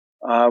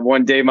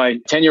One day, my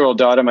 10-year-old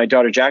daughter, my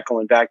daughter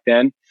Jacqueline back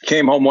then,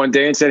 came home one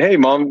day and said, "Hey,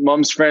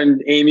 mom's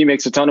friend Amy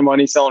makes a ton of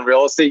money selling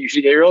real estate. You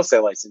should get a real estate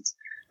license."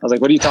 I was like,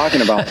 "What are you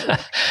talking about?"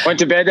 Went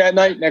to bed that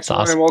night. Next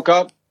morning, woke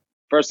up.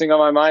 First thing on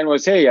my mind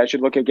was, "Hey, I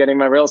should look at getting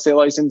my real estate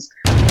license."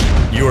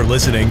 You're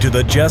listening to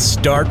the Just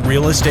Start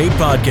Real Estate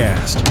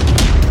Podcast.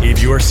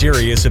 If you're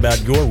serious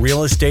about your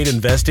real estate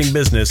investing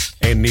business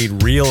and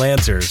need real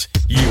answers,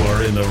 you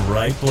are in the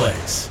right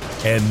place.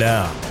 And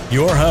now,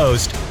 your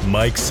host,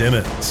 Mike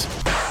Simmons.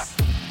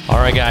 All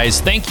right,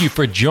 guys, thank you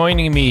for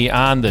joining me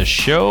on the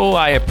show.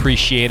 I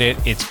appreciate it.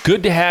 It's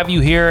good to have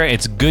you here.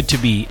 It's good to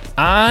be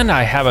on.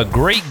 I have a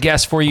great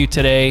guest for you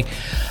today.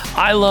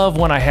 I love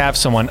when I have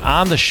someone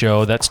on the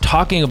show that's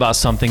talking about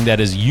something that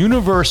is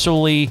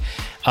universally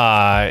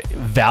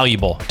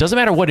valuable. Doesn't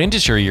matter what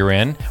industry you're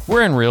in.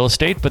 We're in real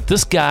estate, but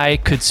this guy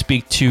could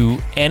speak to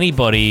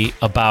anybody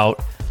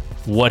about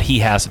what he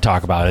has to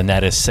talk about, and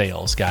that is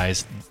sales,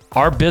 guys.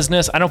 Our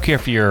business, I don't care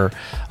if you're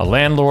a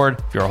landlord,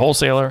 if you're a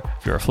wholesaler,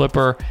 if you're a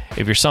flipper,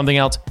 if you're something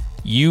else,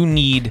 you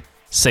need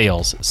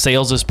sales.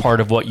 Sales is part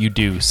of what you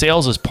do.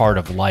 Sales is part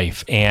of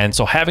life. And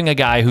so having a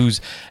guy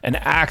who's an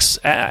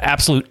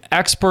absolute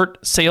expert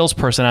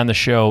salesperson on the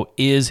show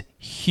is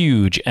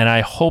huge. And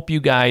I hope you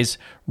guys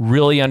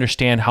really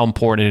understand how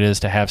important it is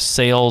to have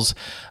sales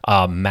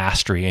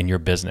mastery in your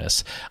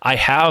business. I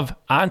have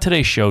on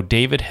today's show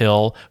David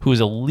Hill, who is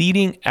a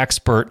leading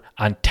expert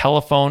on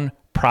telephone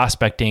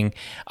prospecting.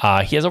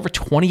 He has over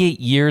 28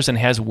 years and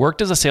has worked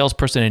as a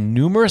salesperson in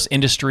numerous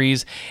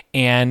industries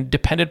and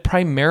depended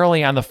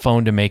primarily on the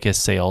phone to make his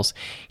sales.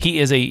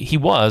 He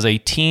was a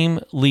team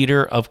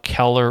leader of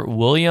Keller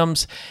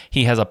Williams.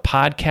 He has a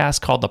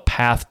podcast called The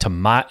Path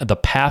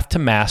to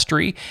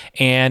Mastery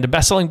and a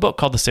best-selling book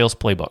called The Sales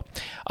Playbook.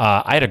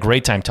 I had a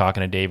great time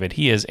talking to David.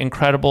 He is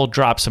incredible,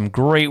 dropped some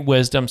great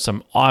wisdom,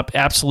 some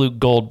absolute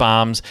gold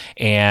bombs,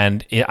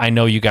 and I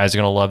know you guys are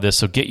going to love this.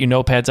 So get your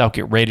notepads out,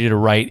 get ready to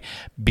write,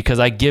 because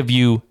I give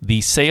you the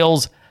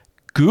sales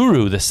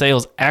guru, the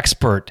sales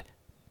expert,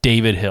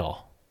 David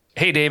Hill.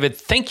 Hey, David,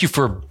 thank you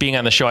for being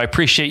on the show. I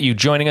appreciate you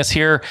joining us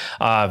here.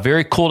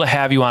 Very cool to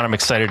have you on. I'm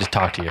excited to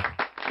talk to you.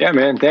 Yeah,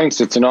 man.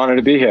 Thanks. It's an honor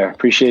to be here.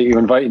 Appreciate you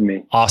inviting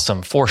me.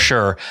 Awesome. For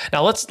sure.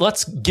 Now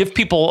let's give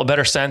people a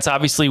better sense.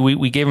 Obviously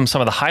we gave them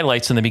some of the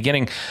highlights in the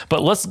beginning,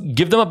 but let's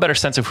give them a better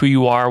sense of who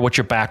you are, what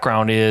your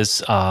background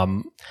is,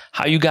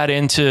 how you got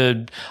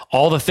into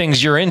all the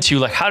things you're into.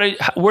 Like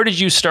where did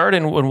you start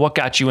and what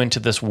got you into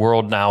this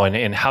world now?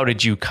 And how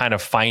did you kind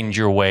of find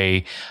your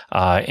way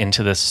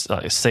into this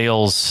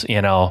sales,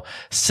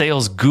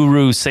 sales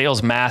guru,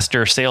 sales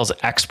master, sales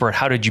expert?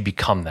 How did you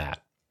become that?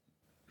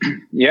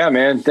 Yeah,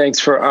 man. Thanks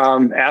for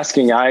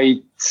asking.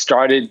 I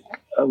started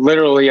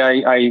literally.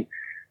 I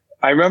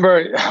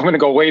remember. I'm going to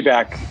go way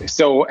back.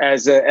 So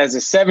as a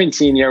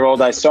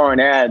 17-year-old, I saw an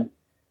ad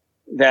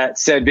that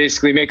said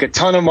basically make a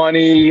ton of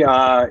money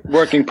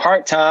working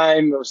part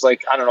time. It was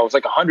like it was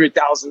like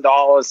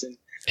 $100,000. And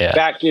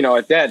back,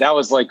 at that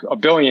was like a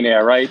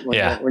billionaire, right?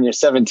 When you're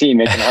 17,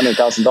 making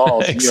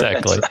 $100,000.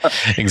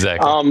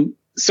 Exactly.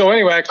 So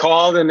anyway, I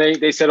called and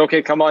they said,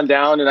 okay, come on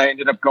down. And I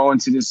ended up going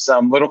to this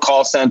little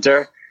call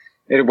center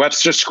at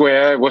Webster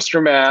Square,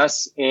 Worcester,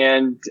 Mass.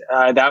 And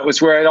that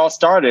was where it all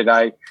started.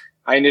 I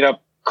ended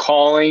up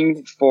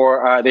calling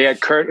for,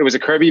 it was a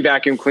Kirby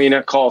vacuum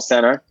cleaner call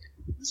center.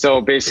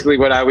 So basically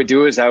what I would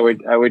do is I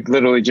would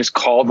literally just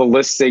call the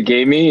lists they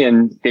gave me,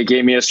 and they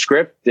gave me a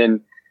script,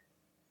 and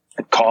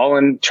I'd call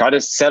and try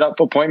to set up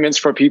appointments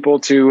for people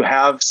to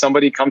have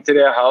somebody come to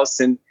their house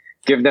and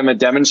give them a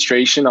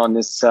demonstration on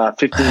this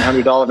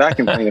 $1,500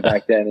 vacuum cleaner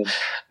back then. And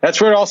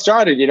that's where it all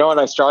started, and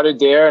I started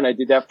there and I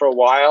did that for a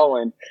while,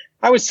 and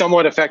I was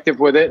somewhat effective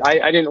with it.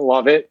 I didn't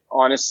love it,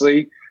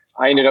 honestly.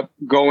 I ended up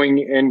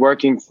going and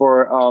working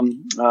for,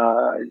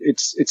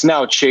 it's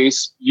now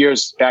Chase.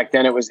 Years back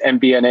then it was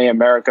MBNA,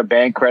 America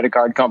Bank credit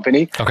card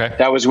company. Okay.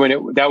 That was when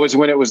it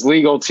was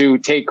legal to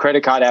take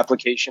credit card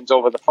applications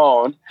over the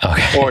phone,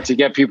 or to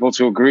get people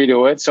to agree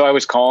to it. So I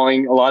was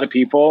calling a lot of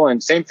people,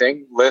 and same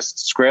thing,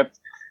 list, script.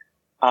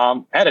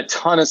 Had a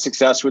ton of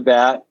success with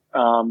that.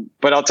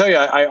 But I'll tell you,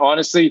 I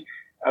honestly,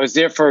 I was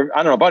there for,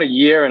 about a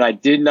year, and I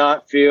did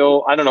not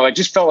feel, I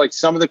just felt like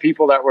some of the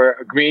people that were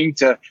agreeing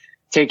to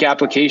take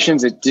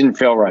applications, it didn't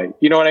feel right.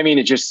 You know what I mean?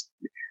 It just,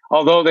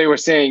 although they were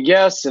saying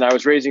yes, and I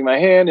was raising my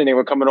hand and they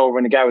were coming over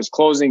and the guy was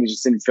closing, it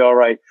just didn't feel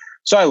right.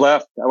 So I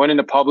left. I went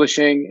into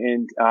publishing,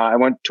 and I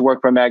went to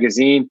work for a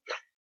magazine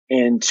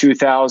in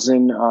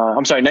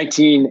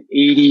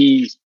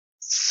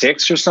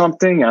 1986 or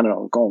something. I don't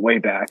know, going way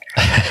back.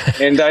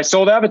 And I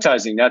sold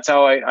advertising. That's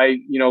how I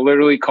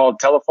literally called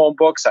telephone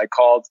books. I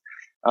called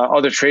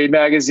other trade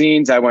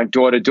magazines. I went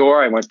door to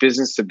door. I went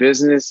business to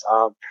business.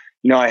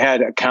 I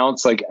had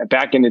accounts like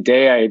back in the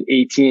day. I had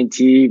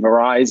AT&T,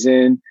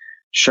 Verizon,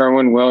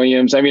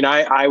 Sherwin-Williams.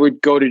 I would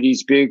go to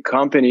these big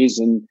companies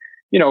and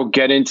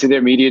get into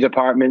their media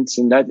departments,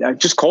 and that I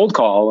just cold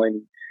call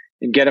and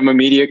get them a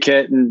media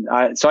kit. And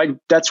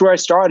that's where I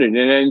started. And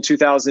then in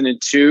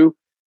 2002,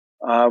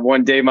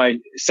 one day, my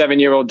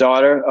 10-year-old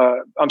daughter,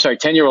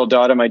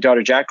 my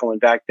daughter Jacqueline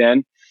back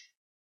then,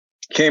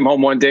 came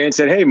home one day and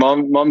said, "Hey,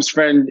 mom's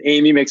friend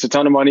Amy makes a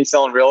ton of money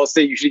selling real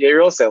estate. You should get a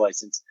real estate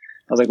license."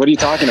 I was like, "What are you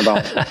talking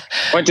about?"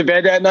 Went to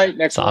bed that night.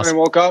 Next morning,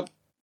 woke up.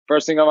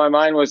 First thing on my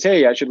mind was,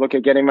 "Hey, I should look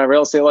at getting my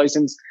real estate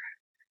license."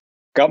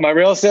 Got my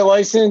real estate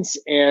license,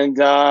 and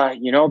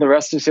the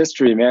rest is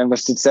history, man.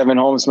 Listed 7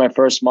 homes my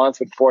first month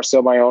with 4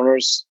 sell by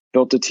owners.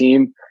 Built a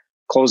team,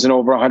 closing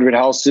over 100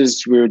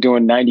 houses. We were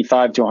doing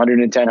 95 to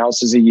 110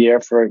 houses a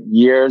year for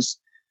years.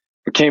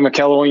 Became a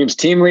Keller Williams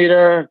team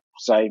leader.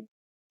 So I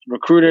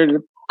recruited a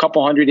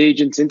couple hundred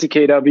agents into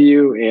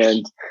KW,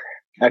 and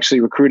actually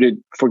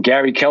recruited for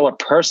Gary Keller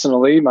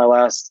personally. My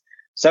last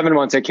 7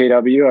 months at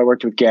KW, I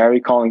worked with Gary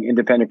calling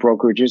independent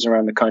brokerages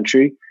around the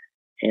country.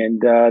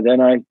 And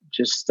then I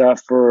just,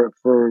 for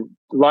a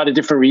lot of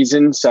different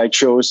reasons, I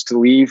chose to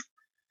leave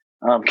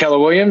Keller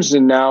Williams,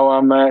 and now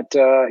I'm at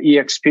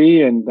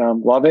EXP and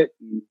love it.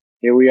 And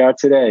here we are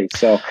today.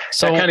 So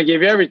that kind of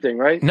gave you everything,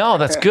 right? No,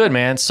 that's good,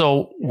 man.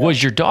 So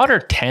was your daughter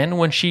 10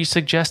 when she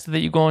suggested that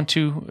you go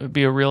into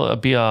be a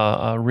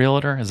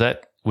realtor?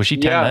 Was she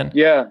 10 then?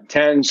 Yeah,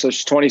 10. So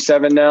she's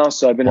 27 now.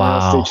 So I've been in real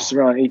estate just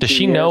around 18 years. Does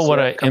she know what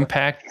an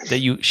impact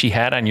that she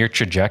had on your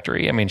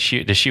trajectory? I mean,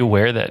 is she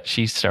aware that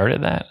she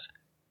started that?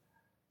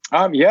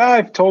 Yeah,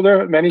 I've told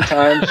her many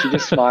times. She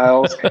just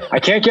smiles. I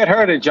can't get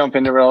her to jump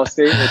into real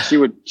estate.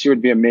 But she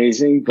would be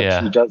amazing,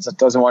 but she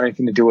doesn't want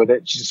anything to do with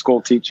it. She's a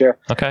school teacher.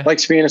 Okay.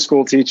 Likes being a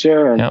school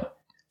teacher. And, yep.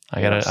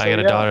 I got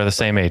a daughter the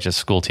same age as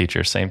school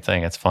teacher. Same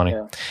thing. It's funny.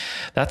 Yeah.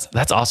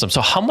 That's awesome. So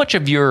how much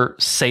of your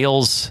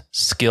sales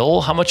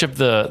skill, how much of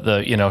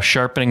the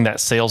sharpening that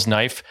sales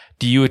knife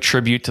do you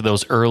attribute to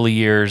those early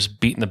years,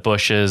 beating the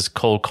bushes,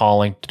 cold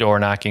calling, door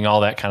knocking, all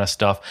that kind of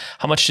stuff?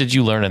 How much did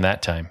you learn in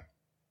that time?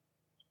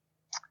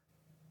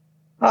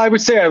 I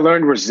would say I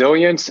learned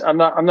resilience. I'm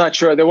not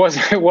sure I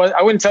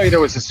wouldn't tell you there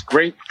was this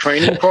great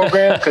training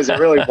program, because it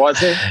really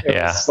wasn't. It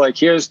was like,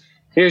 here's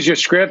your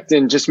script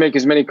and just make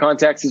as many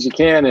contacts as you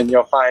can and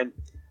you'll find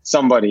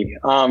somebody.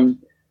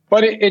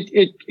 But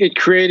it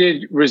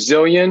created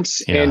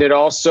resilience, and it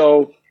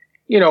also,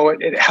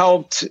 it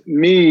helped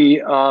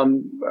me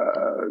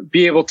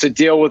be able to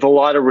deal with a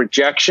lot of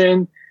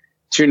rejection,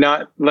 to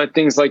not let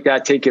things like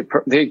that take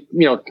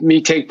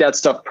that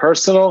stuff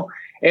personal.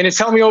 And it's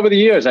helped me over the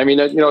years. I mean,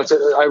 I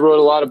wrote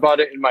a lot about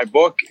it in my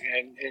book,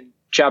 and in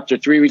chapter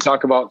 3, we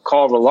talk about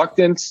call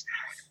reluctance.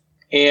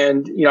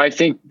 And, I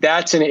think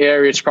that's an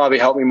area that's probably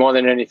helped me more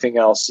than anything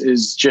else,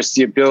 is just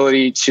the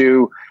ability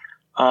to,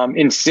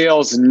 in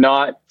sales,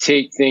 not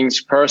take things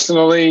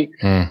personally,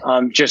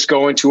 just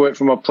go into it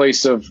from a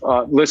place of,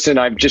 listen,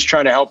 I'm just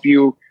trying to help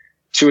you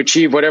to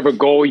achieve whatever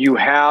goal you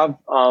have.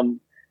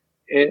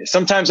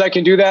 Sometimes I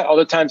can do that.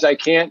 Other times I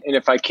can't. And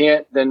if I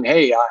can't, then,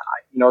 hey,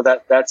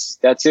 that's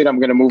it. I'm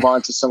going to move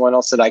on to someone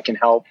else that I can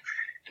help.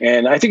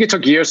 And I think it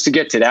took years to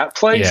get to that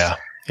place.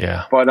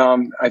 Yeah. But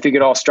I think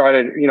it all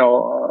started,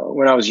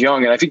 when I was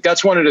young. And I think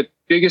that's one of the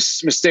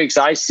biggest mistakes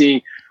I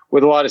see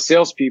with a lot of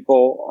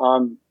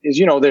salespeople,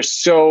 is, they're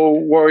so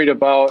worried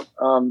about,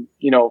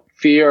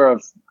 fear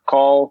of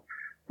call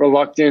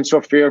reluctance,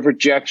 or fear of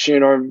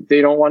rejection, or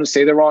they don't want to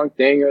say the wrong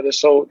thing, or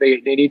they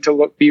need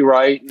to be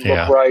right and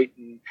look right.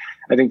 And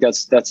I think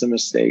that's a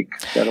mistake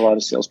that a lot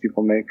of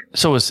salespeople make.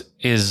 So is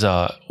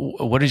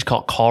what did you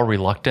call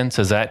reluctance?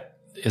 Is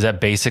that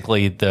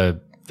basically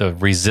the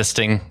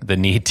resisting the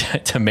need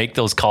to make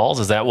those calls?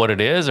 Is that what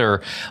it is?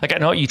 Or I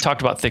know you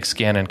talked about thick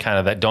skin and kind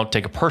of that don't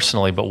take it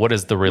personally, but what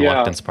is the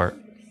reluctance part?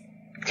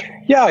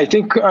 Yeah,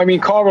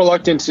 call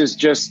reluctance is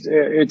just,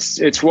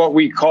 it's what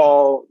we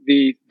call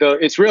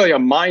it's really a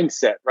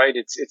mindset, right?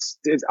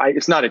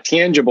 It's not a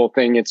tangible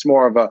thing. It's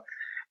more of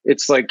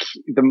it's like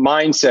the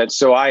mindset.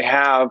 So I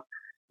have,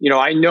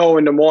 I know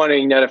in the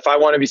morning that if I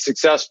want to be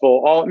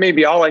successful, all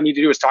I need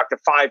to do is talk to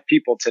 5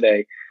 people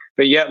today.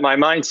 But yet my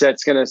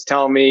mindset's going to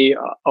tell me,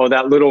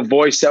 that little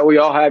voice that we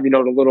all have, the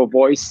little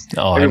voice.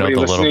 Oh, everybody, I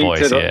know the little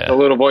voice. The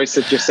little voice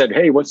that just said,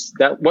 hey, what's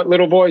that? What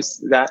little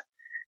voice? That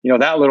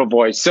little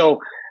voice.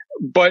 So,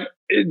 but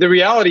the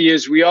reality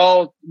is we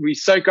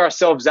psych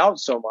ourselves out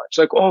so much.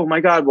 Like, oh my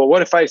God, well,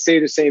 what if I say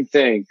the same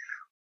thing?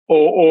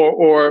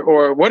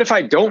 Or what if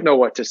I don't know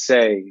what to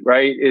say,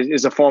 right?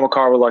 Is a form of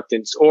call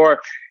reluctance.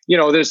 Or,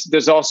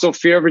 there's also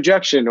fear of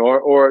rejection,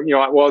 or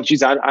well,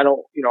 geez, I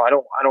don't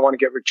want to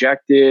get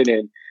rejected.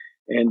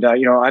 And I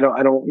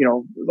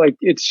don't, like,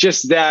 it's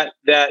just that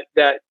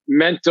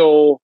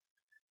mental,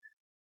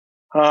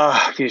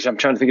 I'm trying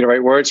to think of the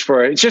right words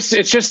for it.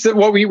 It's just that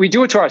what we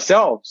do it to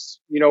ourselves.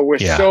 We're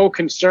so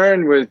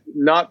concerned with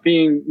not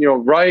being,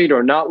 right,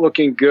 or not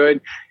looking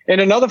good.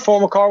 And another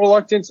form of call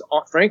reluctance,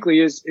 frankly,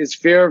 is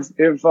fear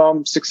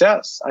of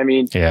success. I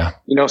mean,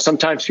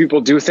 sometimes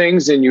people do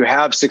things and you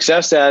have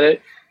success at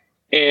it,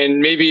 and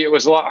maybe it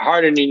was a lot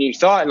harder than you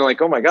thought. And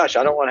like, oh my gosh,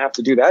 I don't want to have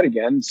to do that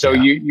again. So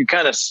you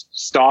kind of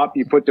stop,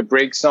 you put the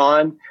brakes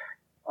on.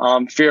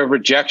 Fear of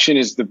rejection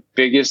is the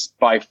biggest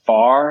by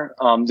far.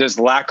 There's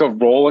lack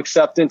of role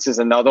acceptance is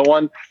another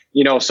one.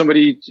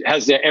 Somebody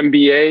has their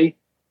MBA,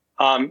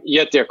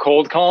 yet they're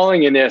cold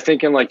calling, and they're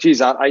thinking like, geez,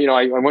 I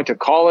went to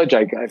college.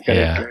 I've got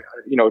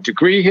a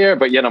degree here,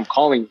 but yet I'm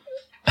calling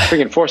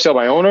freaking for sale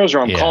by owners, or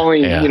I'm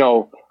calling,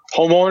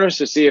 homeowners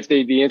to see if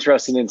they'd be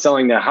interested in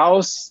selling their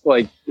house.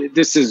 Like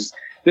this is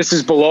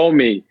below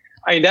me.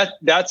 I mean,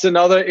 that's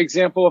another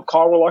example of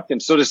call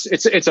reluctance. So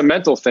it's a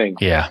mental thing.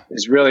 Yeah.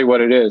 Is really what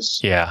it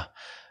is. Yeah.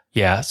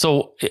 Yeah.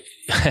 So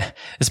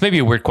this may be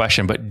a weird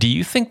question, but do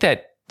you think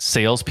that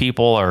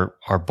salespeople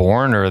are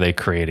born or are they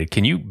created?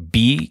 Can you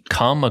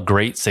become a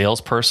great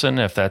salesperson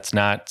if that's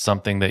not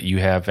something that you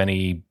have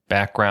any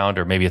background,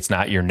 or maybe it's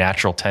not your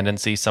natural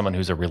tendency, someone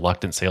who's a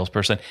reluctant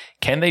salesperson?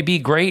 Can they be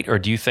great, or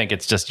do you think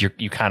it's just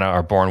you kind of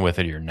are born with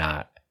it or you're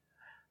not?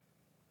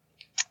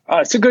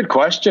 It's a good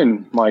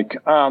question, Mike.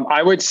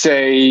 I would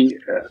say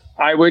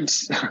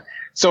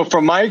so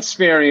from my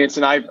experience,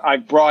 and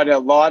I've brought a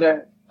lot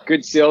of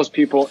good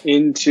salespeople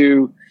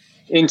into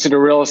the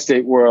real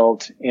estate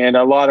world, and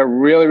a lot of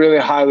really, really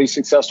highly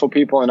successful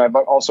people. And I've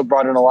also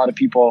brought in a lot of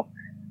people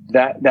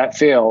that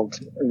failed,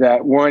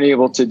 that weren't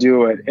able to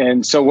do it.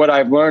 And so what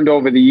I've learned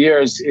over the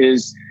years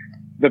is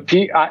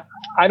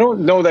I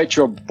don't know that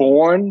you're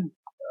born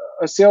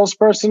a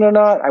salesperson or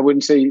not. I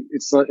wouldn't say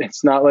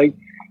it's not like,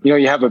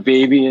 you have a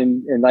baby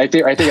and I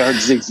think I heard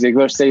Zig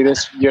Ziglar say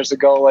this years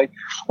ago, like,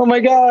 oh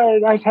my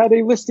God, I've had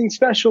a listing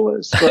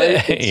specialist,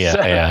 right?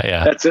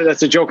 Yeah.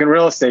 That's a joke in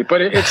real estate,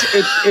 but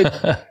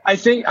I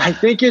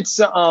think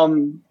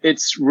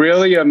it's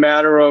really a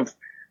matter of,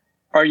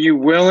 are you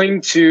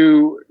willing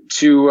to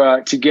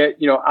get,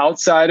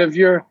 outside of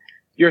your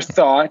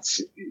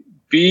thoughts,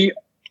 be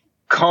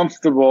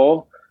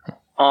comfortable,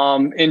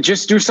 and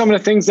just do some of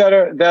the things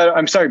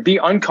be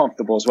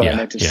uncomfortable is what I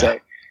meant to say.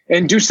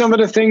 And do some of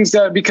the things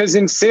because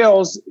in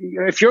sales,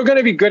 if you're going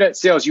to be good at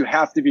sales, you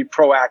have to be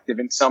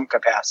proactive in some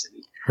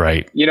capacity.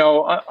 Right.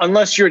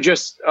 Unless you're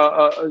just,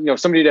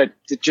 somebody that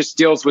just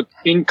deals with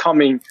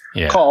incoming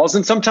calls.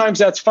 And sometimes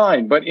that's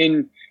fine. But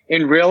in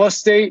real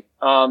estate,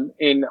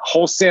 in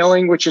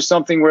wholesaling, which is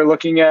something we're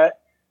looking at,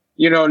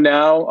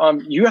 now,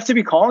 you have to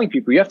be calling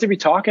people. You have to be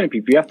talking to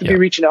people. You have to be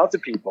reaching out to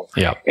people.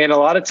 Yeah. And a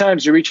lot of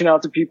times you're reaching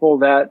out to people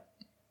that,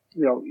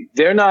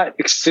 they're not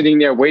sitting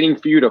there waiting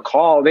for you to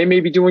call. They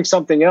may be doing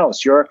something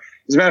else.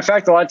 As a matter of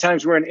fact, a lot of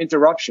times we're in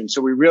interruption. So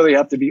we really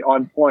have to be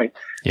on point.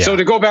 Yeah. So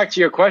to go back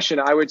to your question,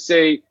 I would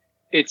say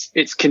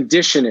it's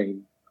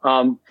conditioning.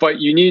 But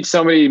you need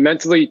somebody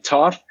mentally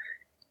tough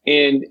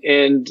and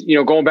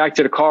going back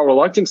to the call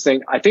reluctance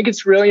thing, I think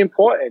it's really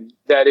important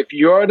that if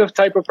you're the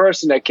type of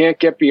person that can't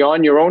get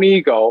beyond your own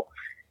ego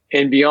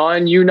and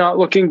beyond you not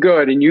looking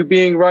good and you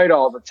being right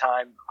all the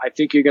time, I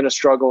think you're going to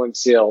struggle in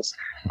sales.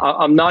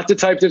 I'm not the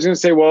type that's going to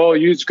say, well,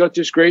 you've got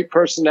this great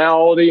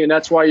personality and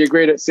that's why you're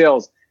great at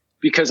sales.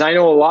 Because I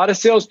know a lot of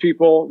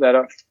salespeople that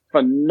are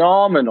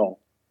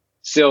phenomenal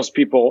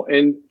salespeople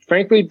and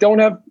frankly don't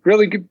have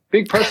really good,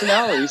 big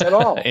personalities at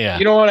all. Yeah.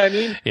 You know what I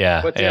mean?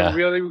 Yeah. But they're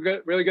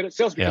really good at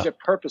sales because they're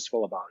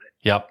purposeful about it.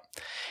 Yep.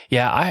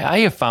 Yeah. I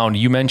have found,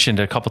 you mentioned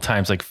a couple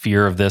times like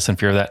fear of this and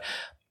fear of that.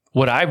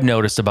 What I've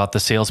noticed about the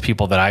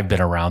salespeople that I've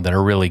been around that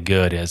are really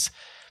good is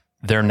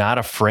they're not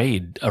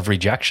afraid of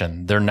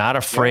rejection. They're not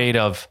afraid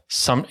of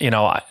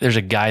there's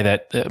a guy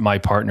that my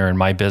partner in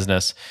my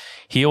business,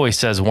 he always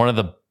says one of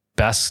the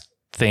best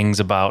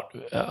things about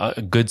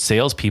good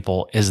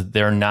salespeople is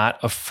they're not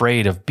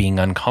afraid of being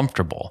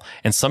uncomfortable.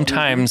 And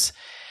sometimes,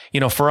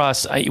 for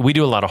us, we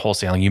do a lot of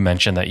wholesaling. You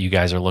mentioned that you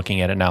guys are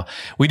looking at it now.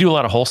 We do a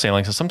lot of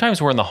wholesaling. So sometimes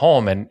we're in the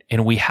home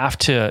and we have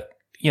to,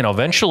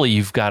 eventually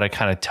you've got to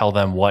kind of tell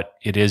them what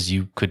it is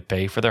you could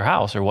pay for their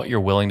house or what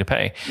you're willing to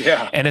pay.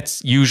 Yeah. And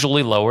it's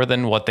usually lower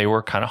than what they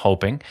were kind of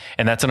hoping.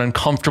 And that's an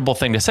uncomfortable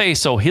thing to say.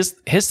 So his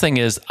thing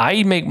is,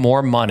 I make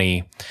more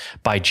money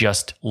by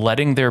just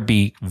letting there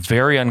be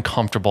very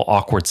uncomfortable,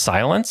 awkward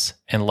silence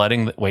and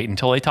wait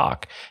until they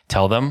talk.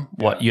 Tell them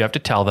what you have to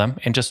tell them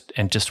and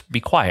just be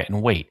quiet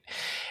and wait.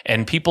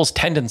 And people's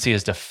tendency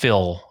is to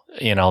fill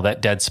that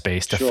dead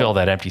space, to fill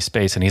that empty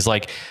space. And he's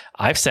like,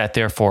 I've sat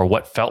there for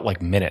what felt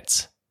like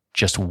minutes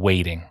just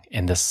waiting,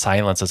 and the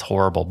silence is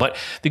horrible. But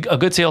a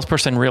good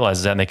salesperson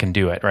realizes that and they can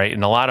do it, right?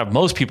 And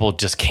most people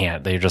just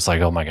can't. They're just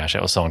like, oh my gosh,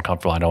 that was so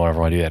uncomfortable. I don't ever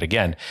want to do that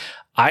again.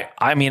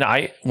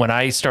 When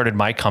I started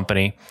my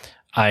company,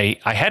 I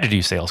had to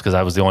do sales because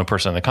I was the only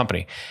person in the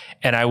company,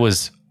 and I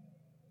was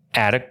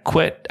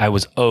adequate. I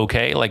was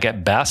okay, like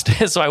at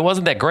best. So I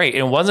wasn't that great.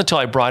 And it wasn't until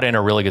I brought in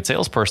a really good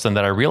salesperson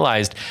that I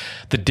realized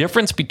the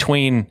difference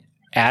between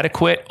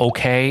adequate,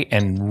 okay,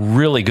 and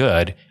really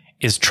good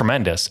is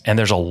tremendous. And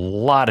there's a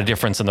lot of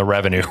difference in the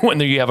revenue when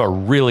you have a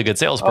really good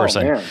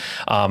salesperson.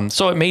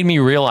 So it made me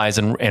realize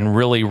and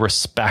really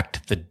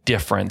respect the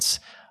difference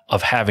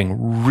of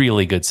having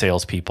really good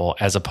salespeople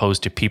as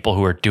opposed to people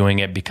who are doing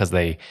it because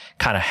they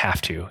kind of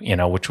have to,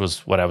 which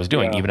was what I was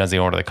doing. Even as the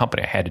owner of the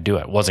company, I had to do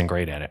it. Wasn't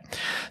great at it.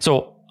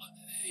 So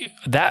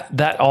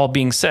that all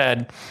being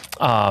said,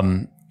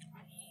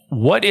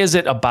 what is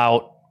it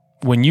about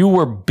when you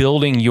were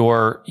building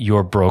your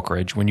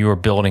brokerage, when you were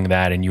building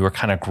that and you were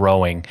kind of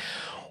growing,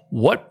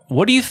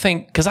 what do you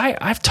think? Because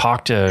I've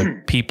talked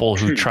to people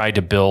who tried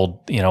to build,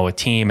 a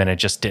team and it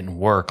just didn't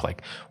work.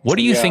 Like, what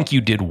do you think you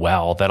did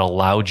well that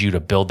allowed you to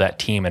build that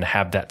team and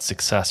have that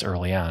success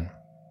early on?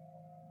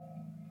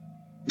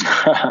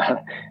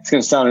 It's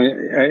going to sound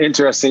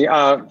interesting.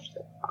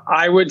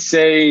 I would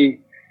say,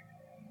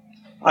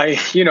 a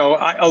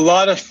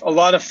lot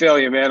of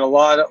failure, man. A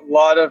lot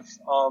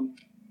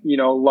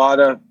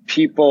of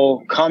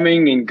people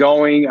coming and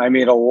going. I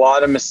made a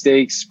lot of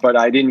mistakes, but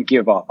I didn't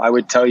give up. I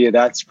would tell you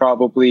that's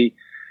probably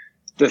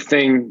the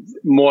thing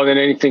more than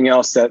anything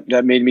else that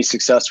made me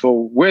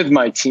successful with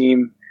my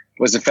team,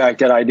 was the fact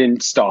that I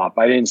didn't stop.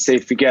 I didn't say,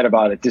 forget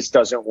about it. This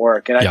doesn't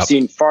work. And I've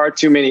seen far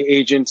too many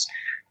agents,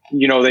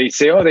 they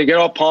say, oh, they get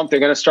all pumped.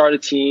 They're going to start a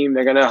team.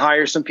 They're going to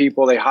hire some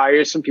people. They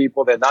hire some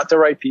people. They're not the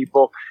right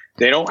people.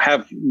 They don't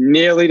have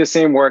nearly the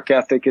same work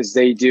ethic as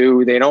they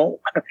do.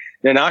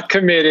 They're not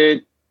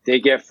committed.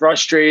 They get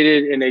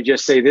frustrated and they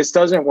just say, this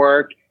doesn't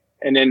work.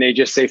 And then they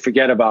just say,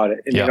 forget about it.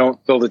 And they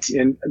don't build a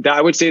team. And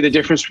I would say the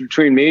difference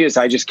between me is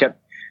I just kept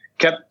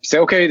say,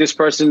 okay, this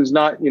person's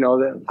not,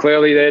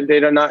 clearly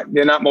they're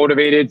not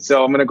motivated.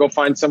 So I'm going to go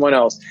find someone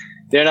else.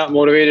 They're not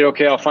motivated.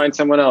 Okay, I'll find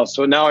someone else.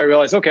 So now I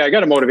realize, okay, I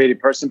got a motivated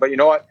person, but you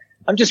know what?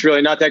 I'm just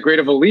really not that great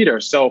of a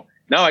leader. So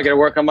now I got to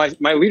work on my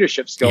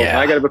leadership skills. And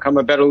I got to become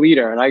a better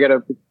leader, and I got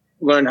to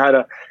learn how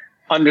to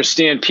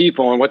understand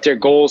people and what their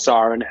goals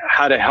are and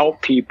how to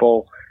help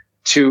people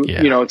to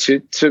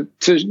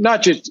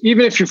not just,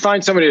 even if you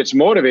find somebody that's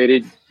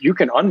motivated, you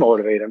can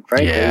unmotivate them,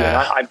 frankly. And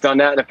I've done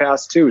that in the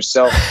past too.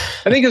 So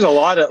I think there's a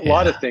lot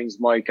of things,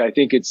 Mike. I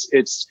think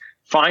it's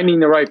finding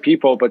the right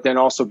people, but then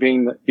also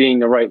being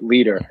the right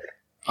leader.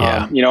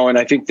 And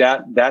I think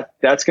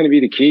that's going to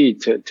be the key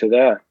to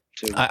that.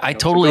 I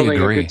totally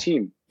agree. A good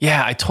team.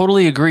 Yeah, I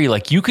totally agree.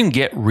 Like, you can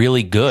get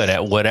really good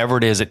at whatever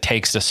it is it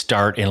takes to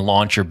start and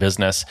launch your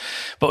business.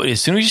 But as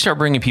soon as you start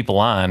bringing people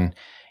on,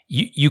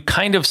 you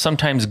kind of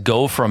sometimes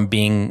go from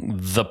being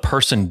the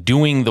person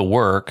doing the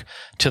work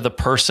to the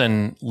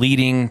person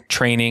leading,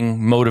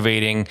 training,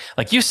 motivating,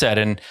 like you said,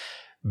 and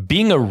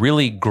being a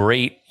really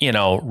great,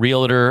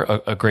 realtor,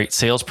 a great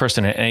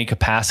salesperson in any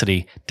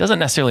capacity doesn't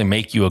necessarily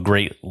make you a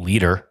great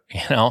leader.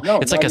 No,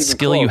 it's like a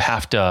skill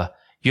close.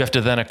 You have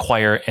to then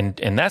acquire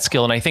and that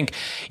skill. And I think,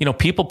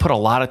 people put a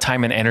lot of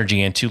time and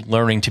energy into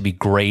learning to be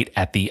great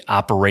at the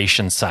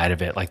operations side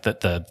of it, like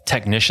the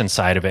technician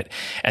side of it.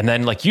 And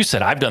then, like you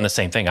said, I've done the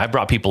same thing. I've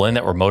brought people in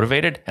that were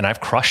motivated and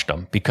I've crushed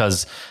them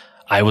because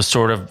I was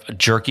sort of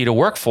jerky to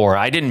work for.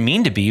 I didn't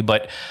mean to be,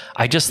 but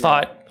I just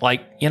thought,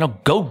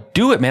 go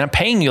do it, man. I'm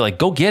paying you,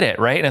 go get it.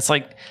 Right. And it's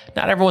like,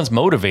 not everyone's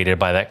motivated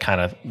by that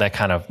kind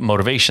of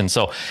motivation.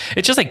 So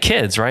it's just like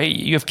kids, right?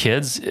 You have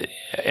kids.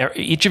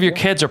 Each of your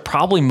kids are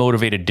probably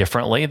motivated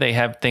differently. They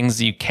have things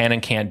that you can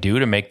and can't do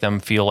to make them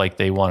feel like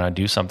they want to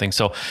do something.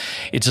 So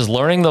it's just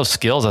learning those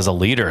skills as a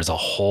leader is a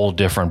whole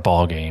different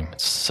ballgame.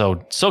 It's so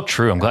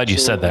true. I'm glad you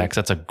said that, because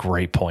that's a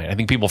great point. I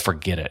think people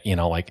forget it.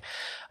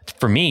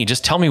 For me,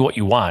 just tell me what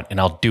you want and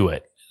I'll do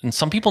it. And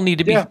some people need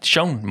to be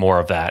shown more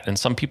of that. And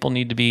some people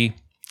need to be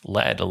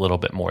led a little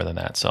bit more than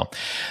that. So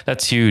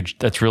that's huge.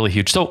 That's really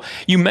huge. So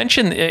you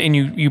mentioned, and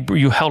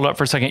you held up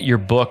for a second, your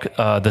book,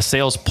 The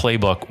Sales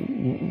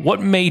Playbook.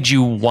 What made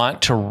you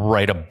want to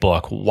write a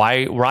book?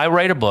 Why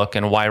write a book,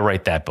 and why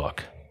write that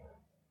book?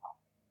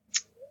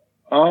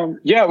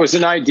 It was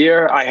an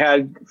idea I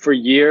had for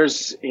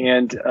years.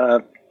 And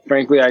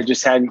frankly, I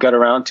just hadn't got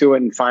around to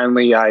it. And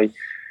finally,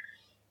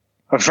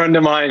 a friend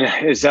of mine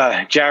is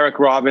Jarek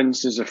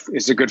Robbins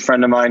is a good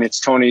friend of mine. It's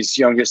Tony's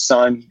youngest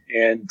son,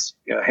 and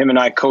him and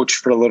I coached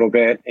for a little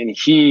bit. And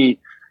he,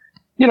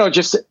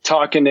 just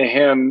talking to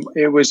him,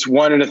 it was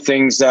one of the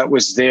things that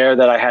was there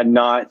that I had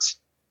not,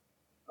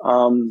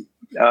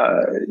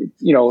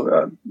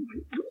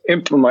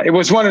 implement. It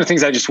was one of the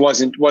things I just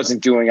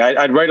wasn't doing.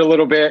 I'd write a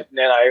little bit, and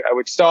then I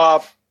would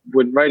stop,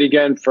 wouldn't write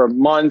again for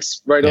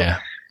months.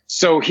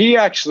 So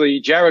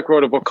Jarek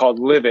wrote a book called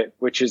Live It,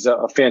 which is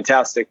a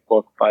fantastic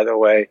book, by the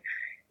way.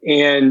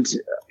 And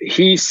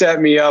he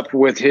set me up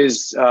with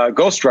his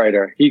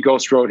ghostwriter. He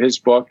ghost wrote his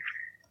book,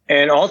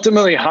 and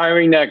ultimately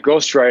hiring that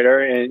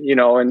ghostwriter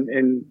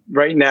and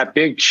writing that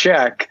big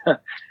check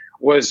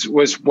was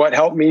what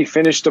helped me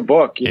finish the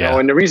book. You know,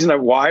 and the reason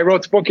why I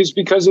wrote the book is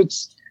because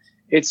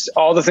it's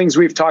all the things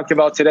we've talked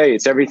about today.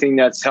 It's everything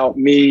that's helped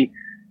me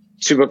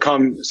to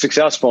become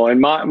successful.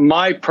 And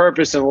my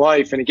purpose in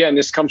life, and again,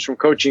 this comes from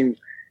coaching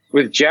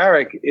with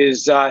Jarek,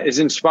 is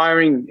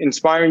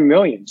inspiring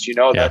millions.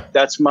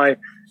 That's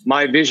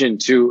my vision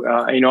to,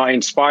 I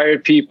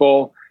inspired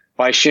people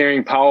by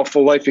sharing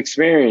powerful life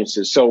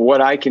experiences. So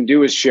what I can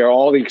do is share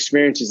all the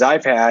experiences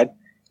I've had.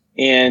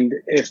 And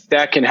if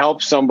that can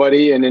help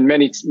somebody, and in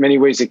many, many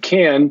ways it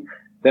can,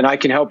 then I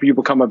can help you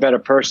become a better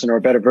person or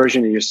a better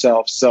version of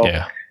yourself. So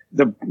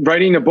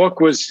writing the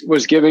book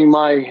was giving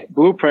my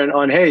blueprint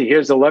on, hey,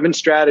 here's 11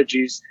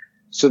 strategies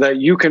so that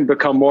you can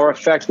become more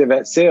effective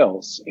at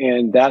sales.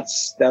 And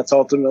that's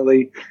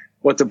ultimately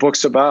what the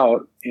book's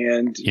about.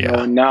 And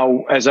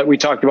now, as we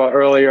talked about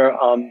earlier,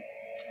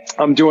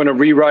 I'm doing a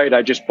rewrite.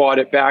 I just bought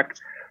it back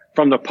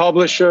from the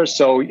publisher.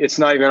 So it's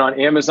not even on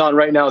Amazon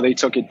right now. They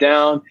took it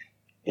down,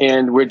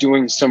 and we're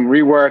doing some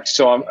rework.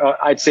 So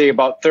I'd say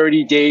about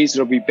 30 days,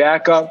 it'll be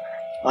back up.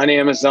 on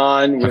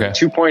Amazon with a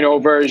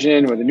 2.0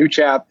 version with a new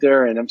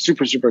chapter, and I'm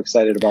super, super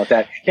excited about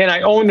that. And I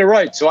own the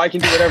rights, so I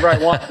can do whatever I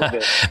want with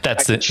it.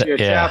 That's I can it. share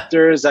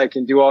chapters. I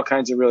can do all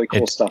kinds of really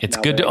cool stuff. It's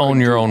good to own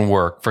your own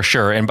work, for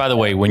sure. And by the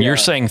way, when you're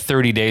saying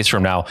 30 days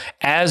from now,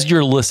 as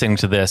you're listening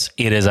to this,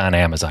 it is on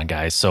Amazon,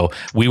 guys. So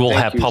we will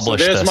have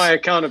published there's this. my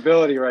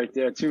accountability right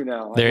there too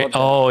now.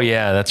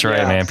 Yeah, that's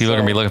right, man. People are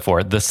going to be looking for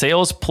it. The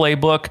Sales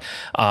Playbook.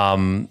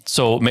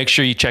 So make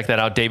sure you check that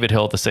out. David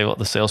Hill, the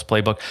Sales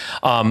Playbook.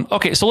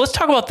 Okay, so let's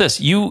talk about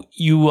this. You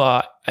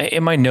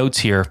in my notes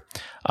here,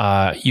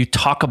 you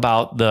talk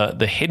about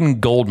the hidden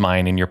gold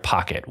mine in your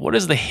pocket. What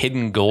is the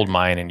hidden gold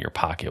mine in your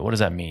pocket? What does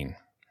that mean?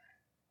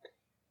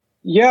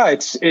 Yeah,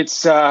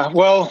 it's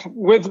well,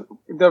 with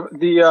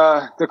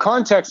the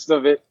context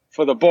of it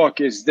for the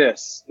book is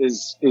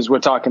we're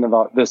talking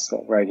about this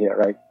thing right here,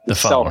 right? The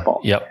cell phone.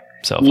 Yep.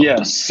 Cell phone.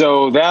 Yes.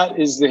 So that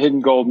is the hidden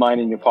gold mine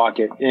in your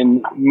pocket,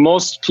 and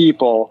most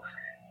people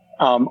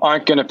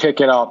aren't going to pick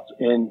it up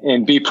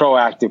and be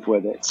proactive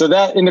with it. So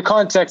that, in the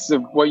context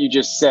of what you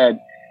just said,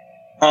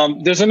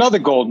 there's another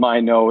gold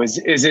mine though,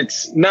 is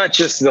it's not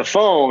just the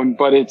phone,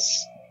 but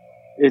it's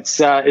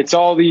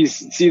all these,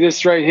 see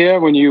this right here?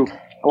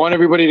 I want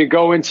everybody to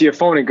go into your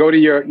phone and go to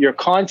your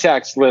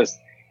contacts list.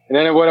 And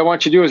then what I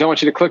want you to do is I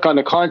want you to click on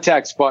the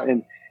contacts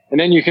button, and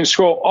then you can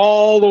scroll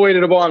all the way to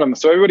the bottom.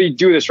 So everybody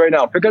do this right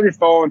now. Pick up your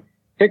phone,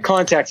 hit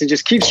contacts, and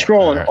just keep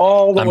scrolling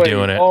all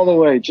the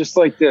way, just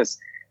like this.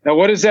 Now,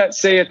 what does that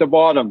say at the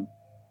bottom?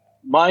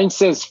 Mine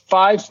says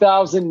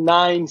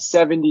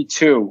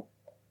 5,972.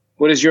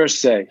 What does yours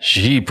say?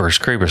 Jeepers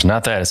creepers,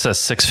 not that. It says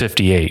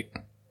 658.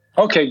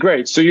 Okay,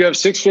 great. So you have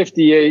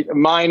 658.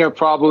 Mine are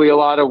probably a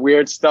lot of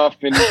weird stuff,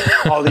 and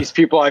all these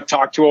people I've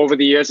talked to over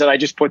the years that I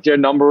just put their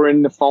number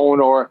in the phone,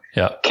 or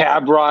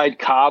cab ride,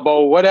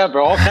 Cabo,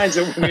 whatever, all kinds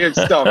of weird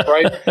stuff,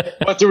 right?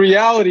 But the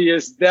reality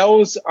is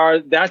that's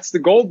the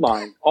gold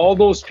mine. All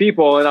those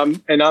people,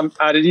 and I'm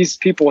out of these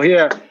people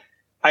here,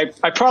 I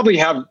probably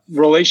have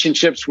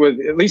relationships with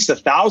at least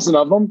 1,000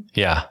 of them.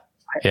 Yeah.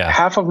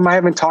 Half of them I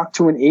haven't talked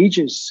to in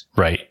ages.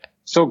 Right.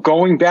 So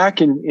going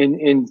back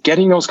and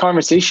getting those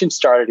conversations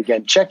started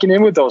again, checking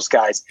in with those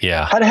guys.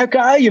 Yeah. How the heck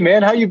are you,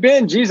 man? How you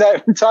been? Geez, I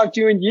haven't talked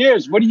to you in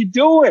years. What are you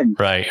doing?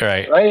 Right.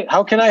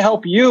 How can I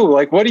help you?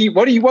 Like, what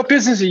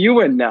business are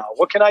you in now?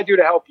 What can I do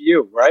to help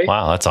you? Right.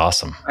 Wow. That's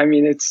awesome. I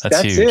mean,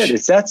 that's huge. it.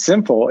 It's that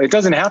simple. It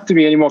doesn't have to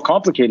be any more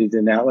complicated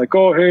than that. Like,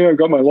 oh, hey, I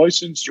got my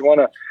license. You want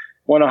to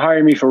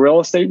hire me for real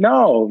estate?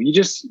 No, you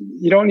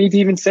don't need to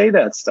even say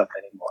that stuff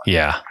anymore.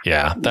 Yeah.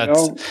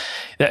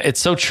 It's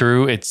so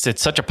true. It's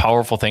such a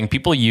powerful thing.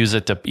 People use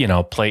it to,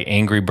 play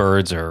Angry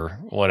Birds or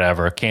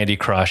whatever, Candy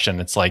Crush.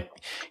 And it's like,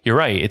 you're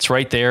right. It's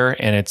right there.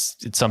 And it's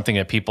something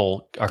that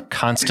people are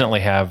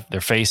constantly have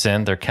their face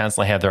in, they're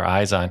constantly have their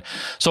eyes on.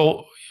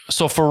 So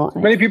for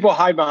many people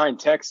hide behind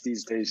text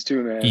these days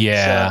too, man.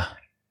 Yeah.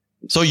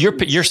 So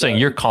you're saying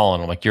you're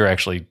calling them, like you're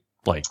actually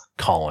like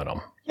calling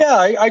them.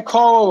 Yeah, I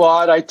call a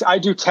lot. I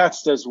do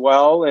text as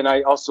well. And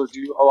I also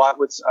do a lot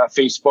with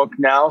Facebook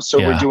now. So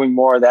we're doing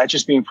more of that,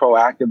 just being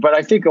proactive. But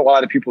I think a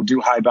lot of people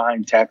do hide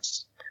behind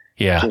text.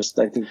 Yeah.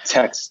 I think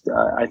text,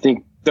 I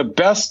think the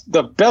best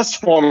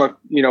form of,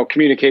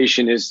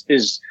 communication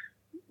is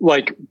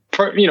like,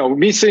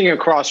 me sitting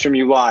across from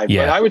you live.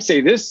 Yeah. But I would say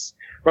this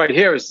right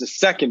here is the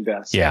second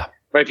best. Yeah.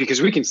 Right.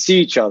 Because we can see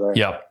each other.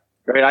 Yep.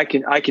 Right. I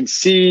can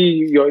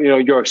see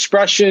your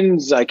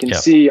expressions. I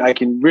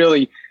can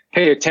really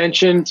pay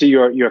attention to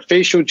your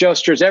facial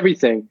gestures,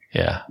 everything.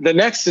 Yeah. The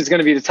next is going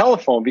to be the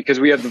telephone,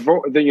 because we have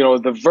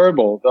the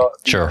verbal, the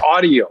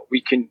audio. We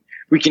can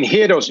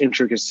hear those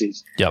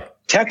intricacies. Yep.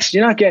 Text,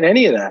 you're not getting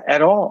any of that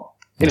at all.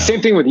 And the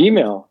same thing with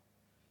email,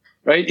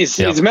 right? As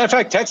a matter of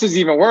fact, text is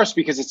even worse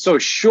because it's so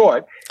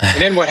short.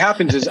 And then what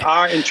happens is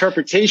our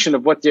interpretation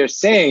of what they're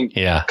saying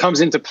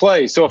comes into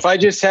play. So if I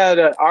just had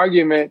an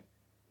argument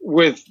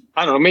with,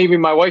 I don't know, maybe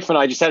my wife and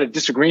I just had a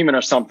disagreement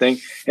or something,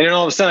 and then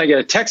all of a sudden I get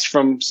a text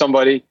from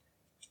somebody,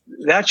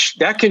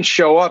 that can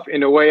show up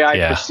in the way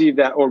I perceive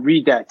that or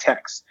read that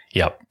text.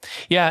 Yep.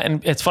 Yeah.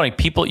 And it's funny,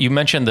 you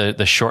mentioned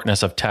the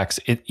shortness of text.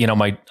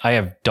 I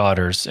have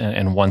daughters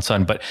and one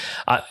son, but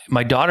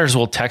my daughters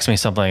will text me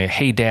something like,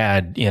 hey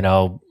dad,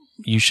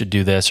 you should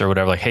do this or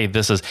whatever. Like, hey,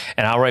 this is,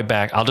 and I'll write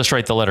back, I'll just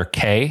write the letter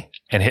K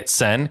and hit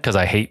send, because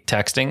I hate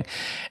texting.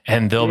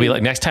 And they'll be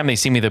like, next time they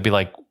see me, they'll be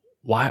like,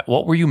 why?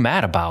 What were you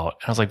mad about?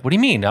 And I was like, what do you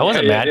mean? I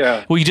wasn't mad.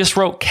 Yeah. Well, you just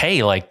wrote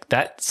K. Like,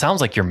 that sounds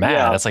like you're mad.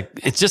 Yeah. It's like,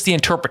 it's just the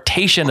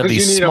interpretation of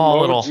these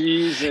small little.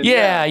 You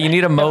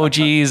need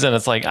emojis, and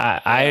it's like,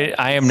 I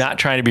am not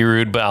trying to be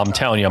rude, but I'm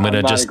telling you, I'm going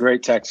to just a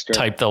great texter.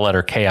 Type the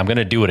letter K. I'm going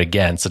to do it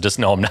again. So just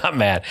know I'm not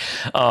mad.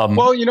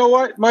 Well, you know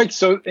what, Mike?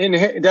 So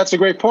that's a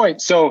great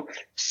point. So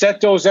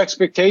set those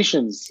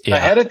expectations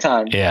ahead of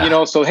time.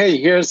 Yeah. So hey,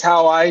 here's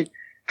how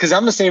because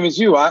I'm the same as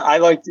you. I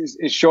like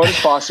as short as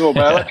possible,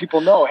 but I let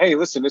people know, hey,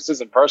 listen, this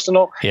isn't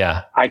personal.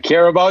 Yeah. I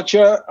care about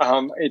you.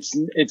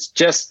 It's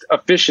just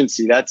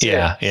efficiency. That's it.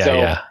 Yeah.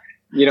 I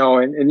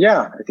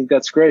think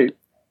that's great.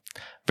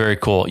 Very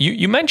cool.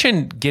 You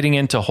mentioned getting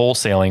into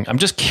wholesaling. I'm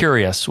just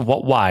curious,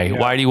 why? Yeah.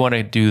 Why do you want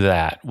to do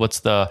that?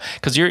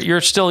 Because you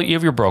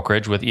have your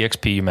brokerage with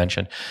EXP you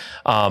mentioned.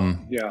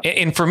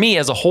 And for me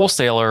as a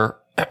wholesaler,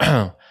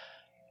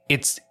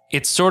 it's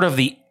sort of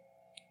the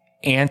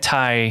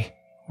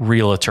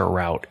anti-realtor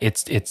route.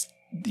 It's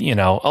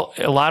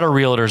a lot of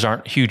realtors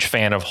aren't huge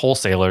fan of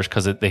wholesalers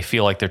because they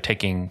feel like they're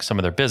taking some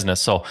of their business.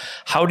 So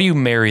how do you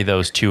marry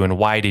those two, and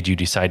why did you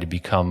decide to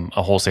become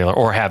a wholesaler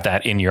or have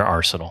that in your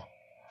arsenal?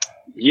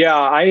 Yeah,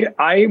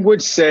 I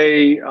would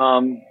say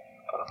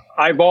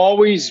I've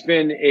always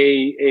been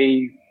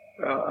a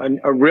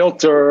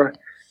realtor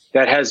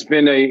that has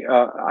been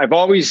I've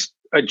always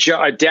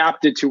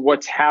adapted to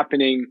what's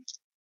happening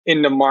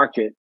in the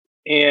market.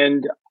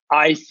 And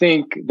I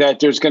think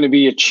that there's going to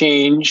be a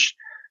change.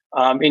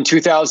 In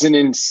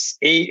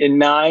 2008 and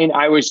 2009,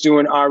 I was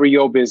doing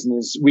REO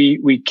business.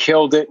 We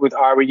killed it with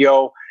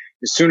REO.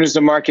 As soon as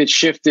the market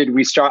shifted,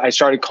 I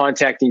started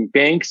contacting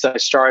banks. I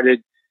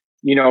started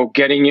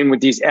getting in with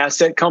these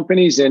asset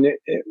companies, and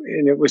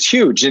it was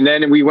huge. And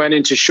then we went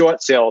into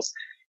short sales.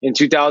 In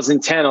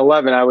 2010,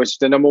 11, I was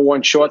the number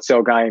one short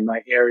sale guy in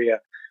my area.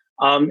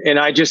 And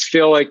I just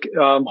feel like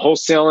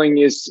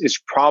wholesaling is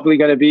probably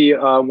going to be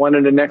one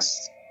of the next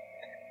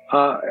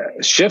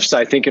shifts,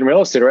 I think, in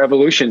real estate or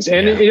evolutions.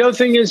 And the other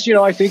thing is,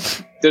 I think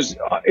there's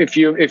if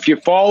you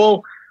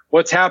follow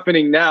what's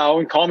happening now,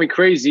 and call me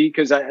crazy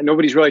because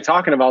nobody's really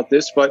talking about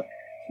this, but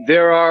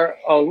there are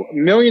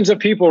millions of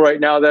people right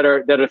now that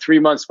are 3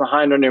 months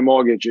behind on their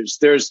mortgages.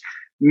 There's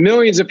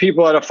millions of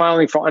people that are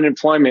filing for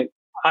unemployment.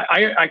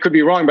 I could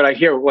be wrong, but I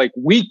hear like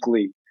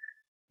weekly.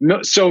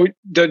 No, so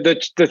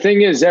the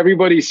thing is,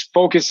 everybody's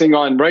focusing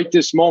on right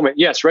this moment.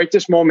 Yes, right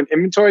this moment,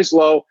 inventory is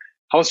low.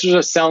 Houses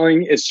are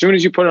selling as soon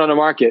as you put it on the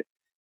market.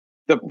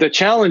 The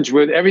challenge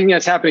with everything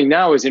that's happening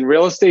now is in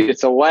real estate,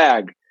 it's a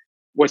lag.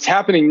 What's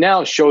happening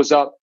now shows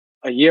up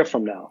a year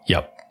from now.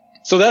 Yep.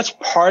 So that's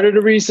part of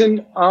the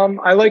reason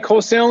I like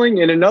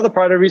wholesaling, and another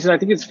part of the reason I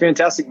think it's a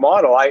fantastic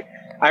model.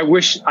 I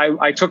wish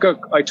I took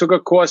a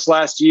course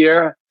last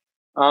year.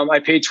 I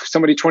paid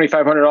somebody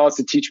 $2,500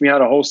 to teach me how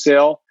to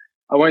wholesale.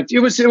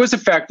 It was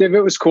effective.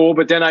 It was cool.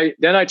 But then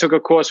I took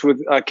a course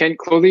with Kent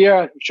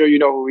Clothier. I'm sure you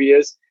know who he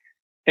is.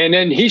 And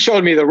then he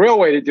showed me the real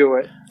way to do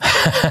it,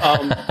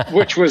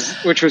 which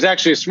was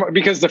actually smart,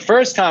 because the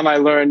first time I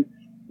learned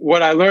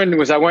I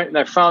went and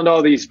I found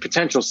all these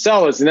potential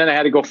sellers, and then I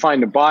had to go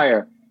find a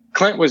buyer.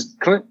 Kent was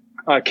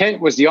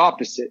the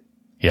opposite.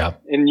 Yeah.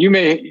 And you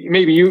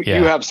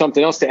have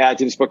something else to add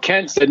to this, but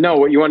Kent said, no,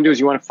 what you want to do is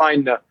you want to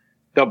find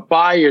the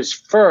buyers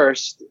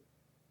first,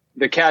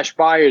 the cash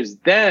buyers,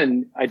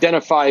 then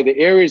identify the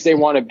areas they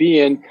want to be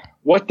in,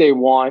 what they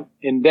want,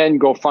 and then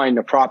go find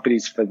the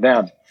properties for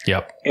them.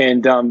 Yep.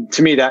 And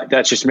to me,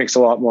 that just makes a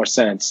lot more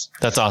sense.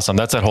 That's awesome.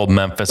 That's that whole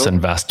Memphis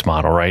Invest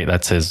model, right?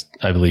 That's his,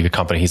 I believe, a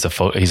company he's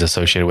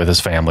associated with, his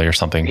family or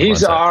something.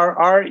 He's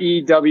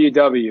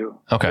REWW.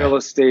 Okay. Real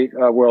Estate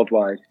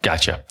Worldwide.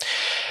 Gotcha.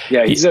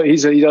 Yeah, he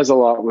does a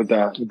lot with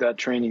that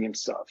training and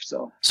stuff.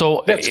 So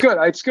that's good.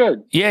 It's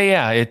good.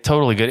 Yeah, it's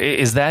totally good.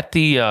 Is that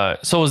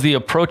so is the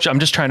approach? I'm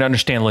just trying to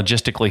understand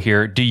logistically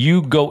here. Do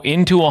you go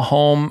into a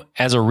home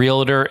as a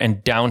realtor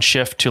and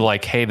downshift to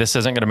like, hey, this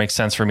isn't going to make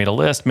sense for me to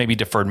list, maybe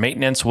deferred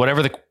maintenance,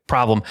 whatever the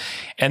problem,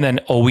 and then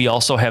we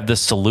also have this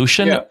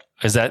solution? Yeah.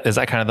 Is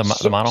that kind of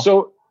the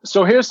model?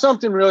 So here's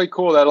something really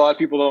cool that a lot of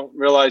people don't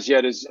realize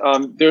yet is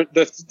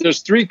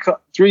there's three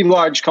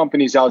large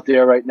companies out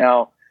there right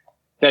now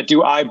that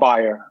do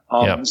iBuyer.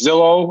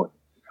 Zillow,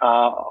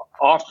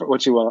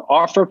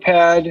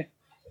 OfferPad.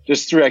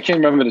 There's three. I can't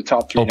remember the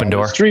top three.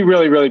 Opendoor. There's three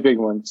really, really big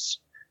ones.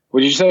 What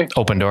did you say?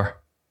 Opendoor.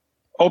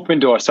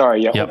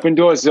 Sorry. Yeah. Yep.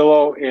 Opendoor,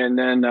 Zillow, and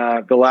then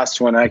the last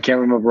one I can't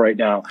remember right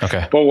now.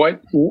 Okay. But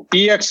what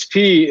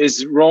EXP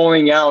is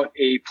rolling out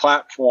a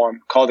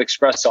platform called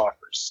Express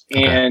Offers.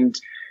 Okay. And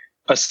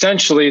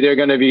essentially they're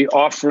going to be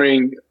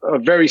offering a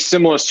very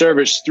similar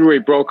service through a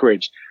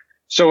brokerage.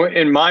 So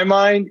in my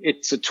mind,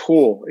 it's a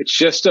tool. It's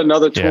just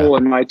another tool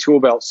in my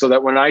tool belt, so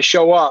that when I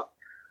show up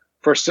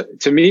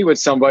to meet with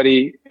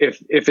somebody,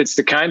 if it's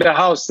the kind of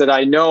house that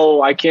I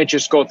know I can't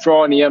just go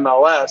throw on the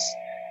MLS,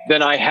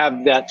 then I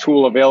have that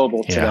tool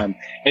available to them.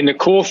 And the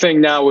cool thing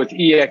now with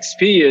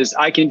EXP is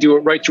I can do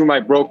it right through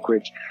my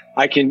brokerage.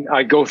 I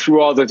go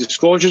through all the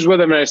disclosures with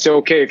them, and I say,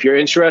 okay, if you're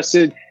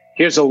interested,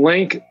 here's a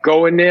link,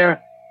 go in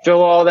there,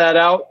 fill all that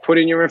out, put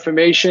in your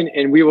information,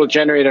 and we will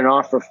generate an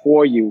offer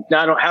for you.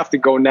 Now I don't have to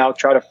go now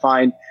try to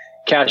find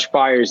cash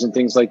buyers and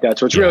things like that.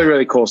 So it's really,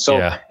 really cool.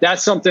 So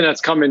that's something that's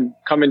coming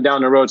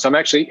down the road. So I'm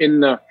actually in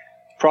the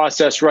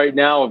process right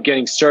now of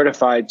getting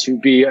certified to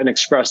be an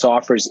Express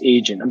Offers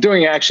agent. I'm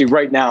doing it actually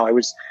right now.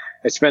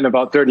 I spent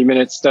about 30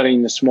 minutes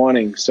studying this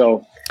morning.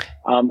 So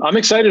I'm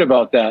excited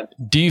about that.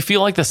 Do you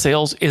feel like the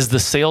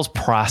sales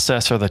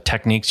process or the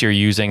techniques you're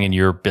using in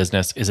your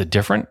business, is it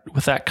different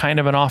with that kind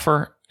of an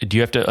offer? Do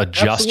you have to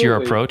adjust your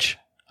approach?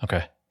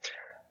 Okay.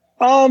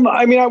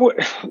 I mean,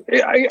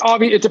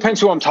 it depends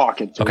who I'm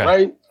talking to,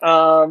 right?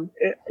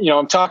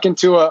 I'm talking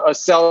to a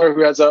seller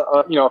who has a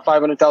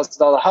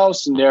 $500,000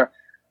 house, and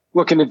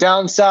looking to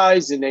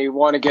downsize and they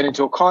want to get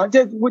into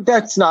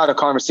that's not a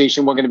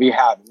conversation we're going to be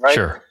having, right?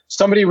 Sure.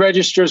 Somebody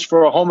registers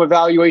for a home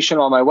evaluation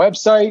on my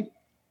website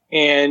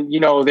and,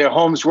 their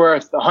home's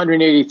worth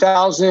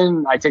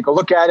 $180,000. I take a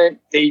look at it.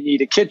 They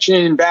need a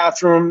kitchen,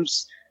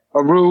 bathrooms,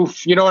 a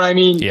roof. You know what I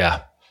mean?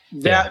 Yeah.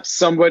 That's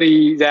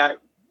somebody that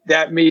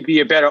may be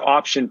a better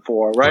option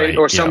for, right?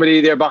 Or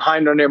somebody they're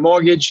behind on their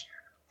mortgage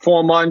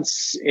 4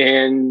 months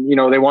and,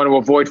 they want to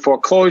avoid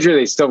foreclosure.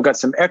 They still got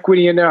some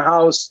equity in their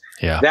house.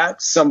 Yeah.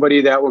 That's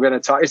somebody that we're going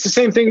to talk. It's the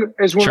same thing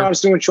as when I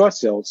was doing short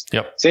sales.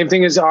 Yep. Same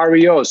thing as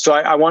REOs. So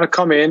I want to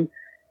come in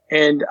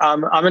and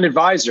I'm an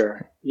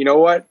advisor. You know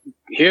what?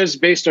 Here's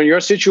based on your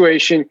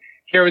situation.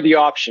 Here are the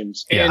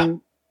options. Yeah.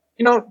 And,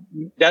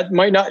 that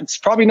might not, it's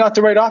probably not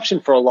the right option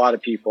for a lot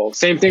of people.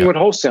 Same thing with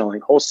wholesaling.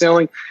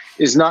 Wholesaling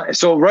is not.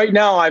 So right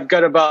now I've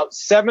got about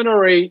 7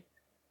 or 8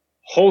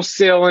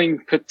 wholesaling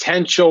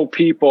potential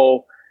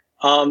people.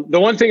 The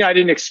one thing I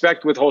didn't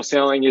expect with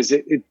wholesaling is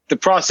the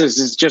process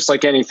is just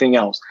like anything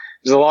else.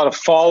 There's a lot of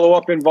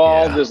follow-up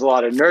involved. Yeah. There's a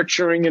lot of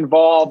nurturing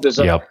involved.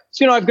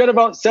 I've got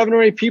about 7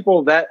 or 8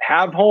 people that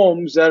have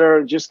homes that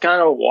are just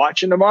kind of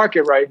watching the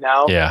market right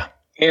now. Yeah.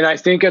 And I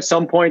think at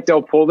some point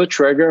they'll pull the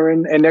trigger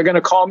and they're going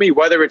to call me,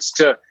 whether it's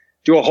to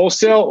do a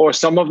wholesale or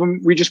some of them,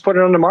 we just put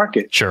it on the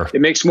market. Sure. It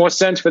makes more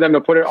sense for them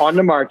to put it on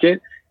the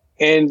market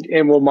and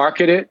we'll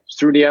market it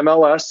through the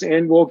MLS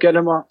and we'll get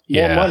them more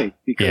money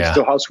because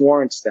the house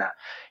warrants that.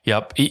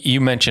 Yep.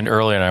 You mentioned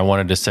earlier, and I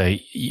wanted to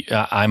say,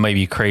 I might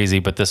be crazy,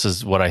 but this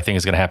is what I think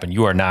is going to happen.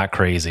 You are not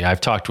crazy. I've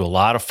talked to a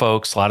lot of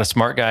folks, a lot of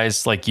smart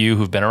guys like you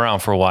who've been around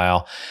for a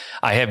while.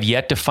 I have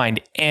yet to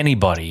find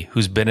anybody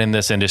who's been in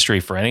this industry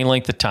for any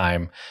length of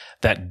time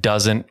that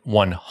doesn't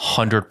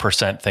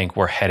 100% think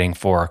we're heading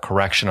for a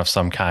correction of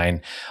some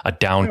kind, a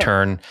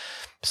downturn. Yeah.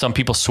 Some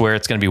people swear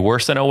it's going to be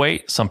worse than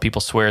 2008. Some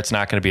people swear it's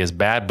not going to be as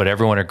bad, but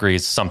everyone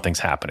agrees something's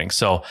happening.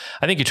 So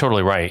I think you're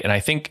totally right. And I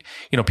think,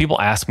 people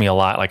ask me a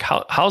lot, like,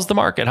 how's the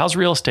market? How's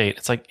real estate?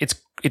 It's like,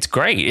 it's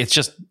great. It's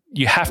just,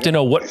 you have to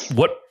know what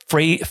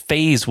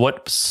phase,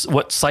 what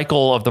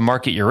cycle of the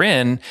market you're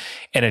in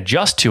and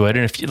adjust to it.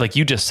 And if, like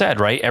you just said,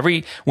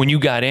 right, when you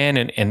got in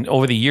and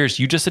over the years,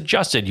 you just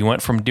adjusted, you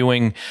went from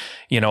doing,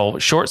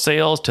 short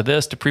sales to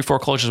this, to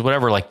pre-foreclosures,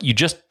 whatever, like you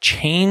just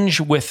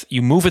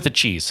you move with the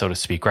cheese, so to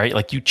speak, right?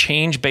 Like you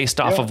change based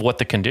off of what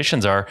the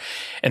conditions are.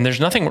 And there's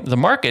nothing, the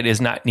market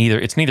is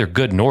it's neither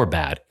good nor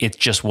bad. It's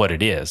just what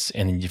it is.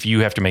 And if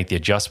you have to make the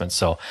adjustments.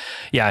 So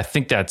yeah, I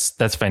think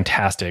that's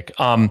fantastic.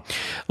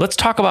 Let's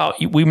talk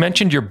about, we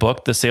mentioned your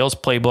book, The Sales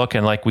Playbook.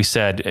 And like we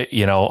said,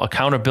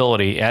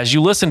 accountability. As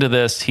you listen to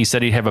this, he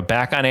said he'd have it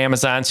back on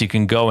Amazon, so you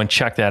can go and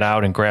check that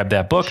out and grab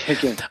that book.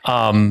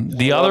 I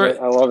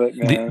love it,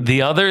 man.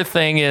 The other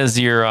thing is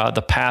your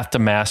the Path to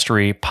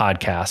Mastery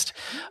podcast.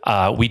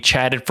 We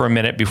chatted for a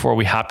minute before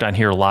we hopped on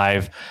here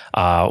live.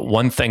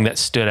 One thing that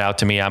stood out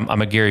to me,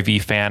 I'm a Gary Vee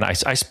fan. I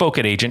spoke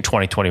at Agent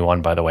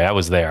 2021, by the way. I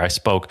was there. I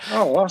spoke.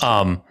 Oh,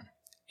 awesome.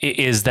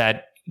 Is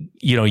that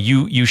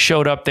you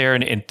showed up there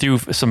and through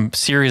some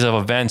series of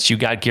events, you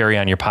got Gary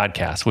on your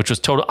podcast, which was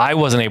total. I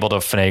wasn't able to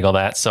finagle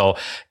that. So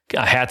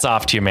hats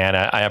off to you, man.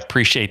 I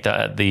appreciate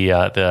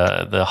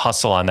the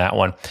hustle on that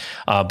one.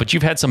 But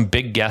you've had some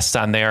big guests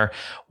on there.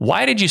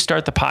 Why did you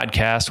start the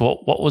podcast?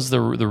 What was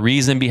the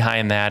reason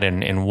behind that?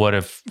 And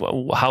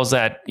how's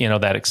that,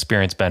 that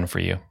experience been for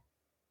you?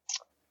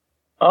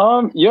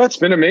 It's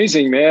been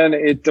amazing, man.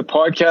 The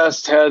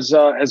podcast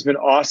has been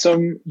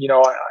awesome.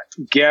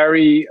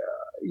 Gary,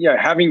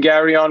 having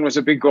Gary on was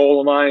a big goal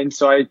of mine.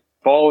 So I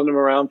followed him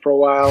around for a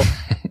while.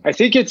 I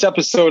think it's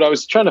episode, I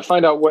was trying to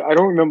find out I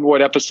don't remember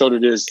what episode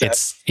it is.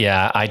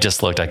 I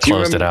just looked, I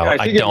closed it out.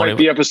 I think it might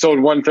be episode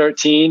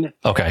 113.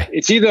 Okay.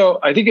 It's either,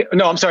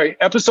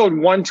 episode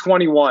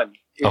 121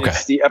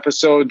 is the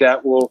episode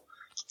that will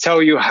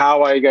tell you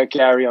how I got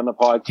Gary on the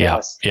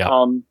podcast. Yeah.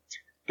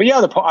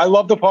 I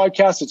love the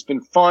podcast. It's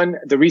been fun.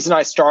 The reason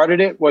I started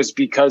it was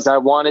because I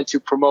wanted to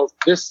promote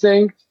this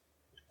thing,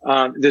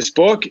 this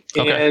book.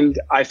 Okay.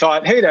 And I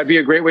thought, hey, that'd be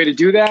a great way to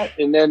do that.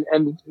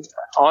 And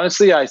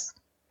honestly, I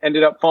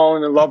ended up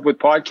falling in love with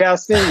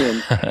podcasting,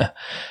 and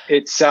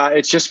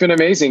it's just been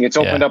amazing. It's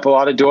opened up a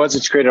lot of doors.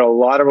 It's created a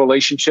lot of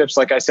relationships.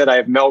 Like I said, I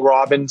have Mel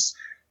Robbins'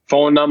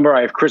 phone number. I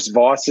have Chris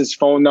Voss's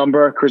phone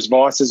number. Chris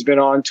Voss has been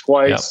on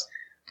twice.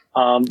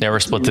 Yep. Never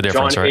split the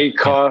difference, John right?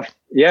 Acuff.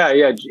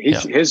 Yeah.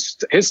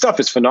 His stuff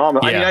is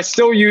phenomenal. Yeah. I mean, I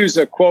still use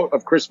a quote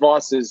of Chris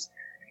Voss's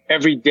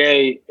every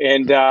day.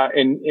 And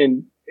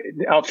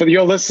for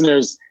your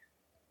listeners,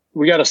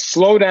 we got to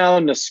slow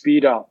down to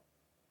speed up.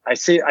 I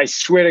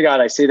swear to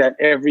God, I say that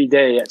every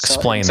day.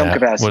 Explain some that.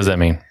 capacity. What does that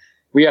mean?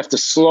 We have to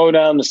slow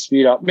down to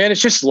speed up. Man, it's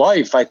just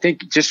life. I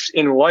think just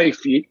in life,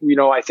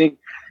 I think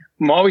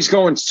I'm always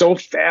going so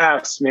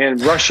fast, man,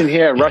 rushing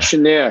here,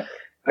 rushing there.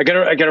 I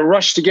gotta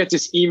rush to get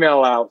this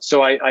email out.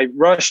 So I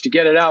rush to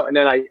get it out, and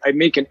then I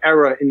make an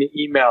error in the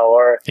email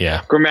or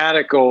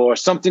grammatical or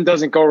something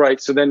doesn't go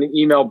right. So then the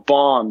email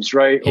bombs,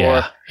 right?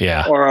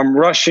 Or I'm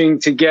rushing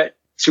to get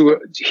to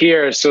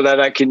here so that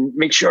I can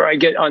make sure I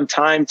get on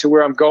time to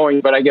where I'm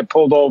going, but I get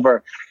pulled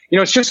over.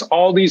 it's just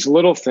all these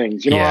little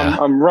things.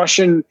 I'm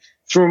rushing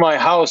through my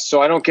house,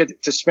 so I don't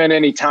get to spend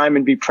any time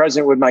and be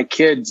present with my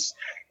kids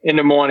in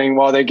the morning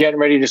while they're getting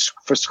ready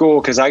for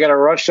school, because I got to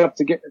rush up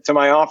to get to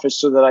my office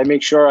so that I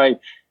make sure I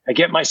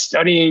get my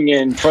studying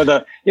in for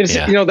the,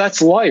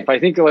 that's life. I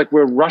think like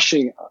we're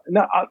rushing.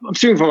 I'm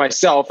speaking for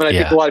myself, and I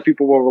think a lot of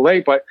people will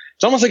relate, but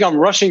it's almost like I'm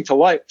rushing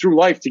through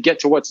life to get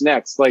to what's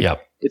next. Like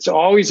it's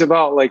always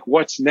about like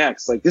what's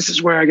next. Like this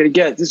is where I got to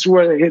get. This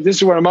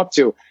is what I'm up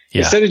to.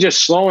 Instead of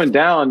just slowing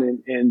down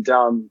and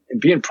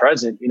being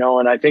present,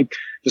 and I think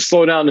the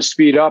slow down to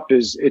speed up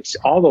it's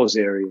all ththose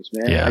areas,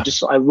 man. Yeah.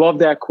 I love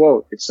that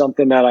quote. It's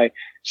something that I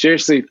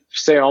seriously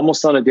say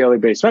almost on a daily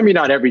basis. Maybe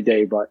not every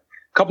day, but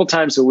a couple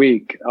times a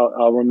week,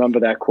 I'll remember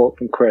that quote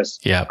from Chris.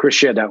 Yeah. Chris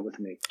shared that with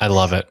me. I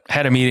love it.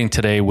 Had a meeting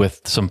today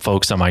with some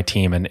folks on my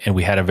team, and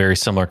we had a very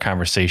similar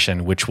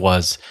conversation, which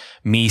was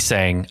me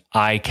saying,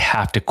 I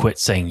have to quit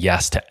saying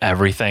yes to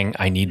everything.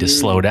 I need to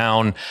slow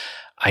down.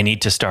 I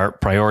need to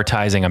start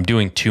prioritizing. I'm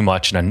doing too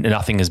much and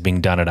nothing is being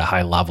done at a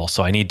high level.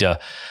 So I need to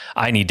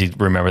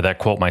remember that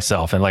quote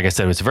myself. And like I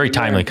said, it was very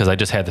timely because I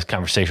just had this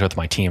conversation with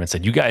my team and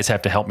said, you guys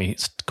have to help me,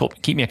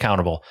 keep me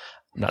accountable.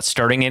 I'm not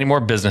starting any more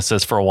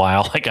businesses for a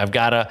while. Like I've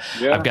got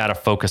to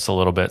focus a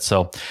little bit.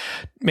 So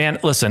man,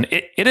 listen,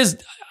 it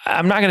is,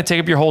 I'm not going to take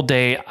up your whole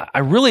day. I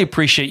really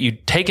appreciate you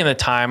taking the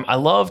time. I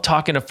love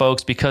talking to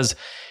folks because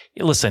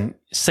listen,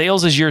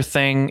 sales is your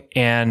thing,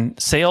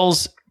 and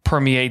sales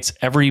permeates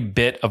every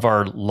bit of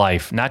our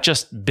life, not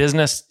just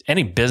business,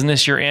 any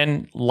business you're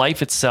in,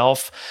 life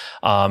itself.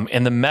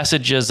 And the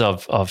messages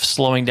of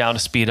slowing down to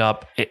speed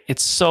up,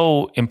 it's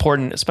so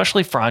important,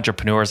 especially for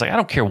entrepreneurs. Like, I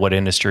don't care what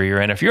industry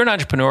you're in. If you're an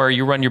entrepreneur,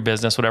 you run your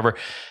business, whatever,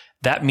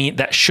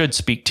 that should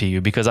speak to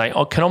you, because I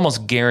can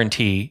almost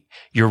guarantee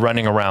you're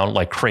running around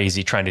like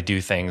crazy trying to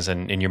do things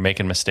and you're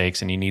making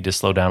mistakes and you need to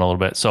slow down a little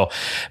bit. So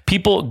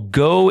people,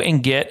 go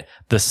and get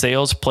the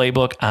Sales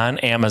Playbook on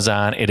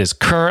Amazon. It is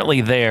currently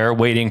there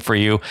waiting for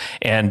you.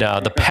 And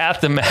the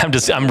path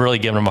to, I'm really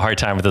giving them a hard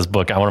time with this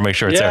book. I want to make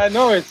sure it's there. Yeah,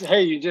 no, it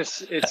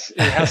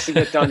has to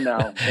get done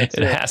now.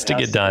 It has to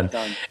get done.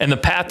 And the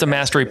Path to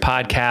Mastery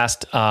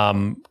podcast,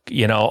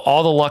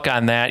 all the luck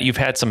on that. You've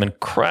had some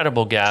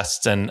incredible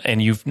guests,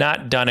 and you've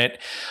not done it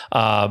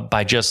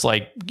by just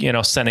like,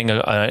 sending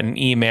an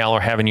email or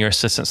having your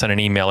assistant send an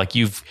email. Like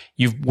you've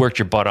worked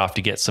your butt off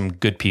to get some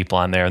good people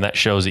on there, and that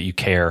shows that you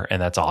care,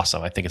 and that's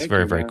awesome. I think it's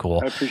very cool.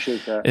 I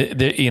appreciate that.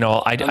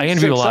 I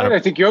interview a lot of. I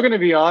think you're going to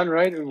be on,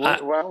 right? And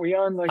aren't we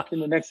on like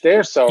in the next day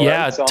or so?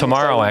 Yeah, right? So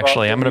tomorrow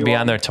actually. I'm going to be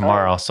on there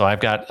tomorrow. So I've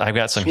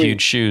got some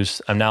huge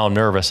shoes. I'm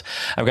nervous.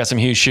 I've got some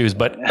huge shoes,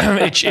 but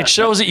it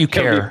shows that you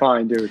care. You'll be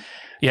fine, dude.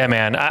 Yeah,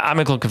 man, I'm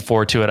looking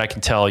forward to it. I can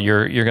tell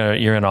you're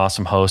an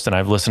awesome host, and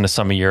I've listened to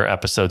some of your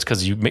episodes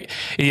because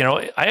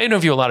I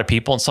interview a lot of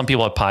people, and some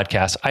people have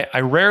podcasts. I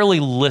rarely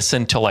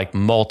listen to like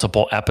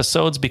multiple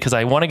episodes because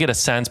I want to get a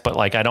sense, but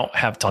like I don't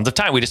have tons of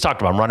time. We just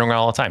talked about I'm running around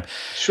all the time.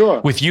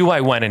 Sure. With you,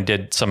 I went and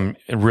did some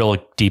real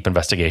deep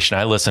investigation.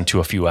 I listened to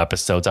a few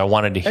episodes. I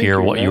wanted to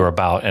hear what you were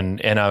about, and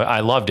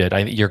I loved it.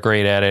 You're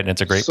great at it, and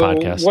it's a great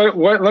podcast.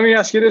 What? Let me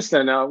ask you this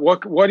then.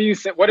 What do you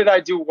think? What did I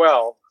do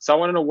well? So I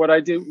want to know what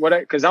I did,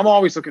 because I'm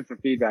always looking for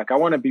feedback. I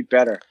want to be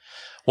better.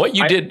 What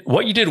you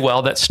did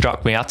well that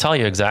struck me, I'll tell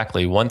you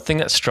exactly. One thing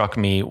that struck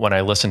me when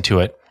I listened to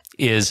it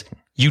is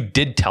you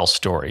did tell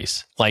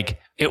stories. Like,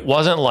 it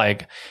wasn't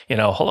like,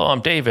 hello, I'm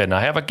David and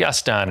I have a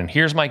guest on and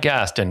here's my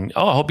guest. And,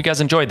 I hope you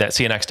guys enjoyed that.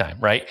 See you next time.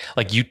 Right?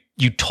 Like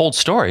you told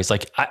stories.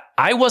 Like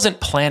I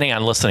wasn't planning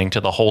on listening to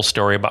the whole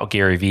story about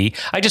Gary Vee.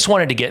 I just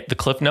wanted to get the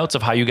cliff notes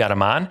of how you got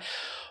him on.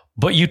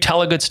 But you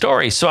tell a good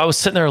story. So I was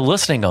sitting there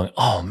listening going,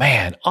 oh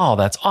man,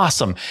 that's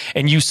awesome.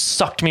 And you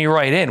sucked me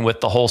right in with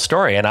the whole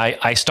story. And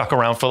I stuck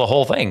around for the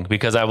whole thing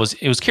because it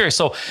was curious.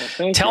 So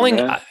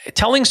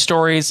telling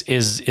stories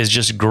is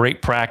just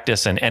great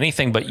practice and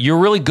anything, but you're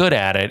really good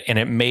at it. And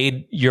it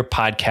made your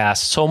podcast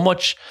so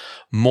much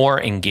more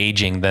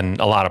engaging than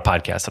a lot of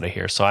podcasts that I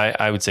hear. So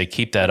I would say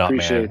keep that up,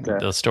 man.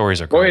 The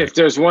stories are great. Boy, if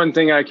there's one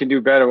thing I can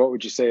do better, what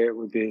would you say it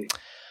would be?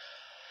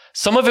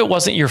 Some of it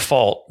wasn't your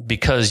fault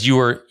because you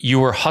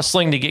were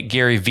hustling to get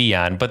Gary Vee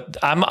on, but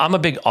I'm a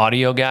big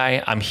audio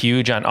guy. I'm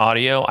huge on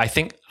audio. I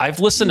think I've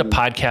listened to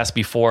podcasts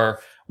before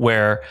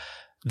where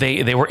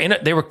they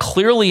were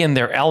clearly in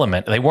their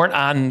element. They weren't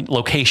on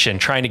location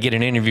trying to get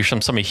an interview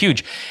from somebody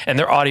huge, and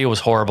their audio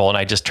was horrible. And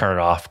I just turn it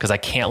off because I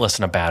can't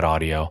listen to bad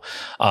audio.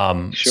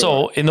 Sure.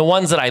 So in the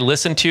ones that I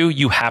listen to,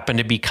 you happen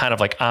to be kind of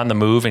like on the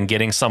move and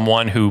getting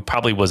someone who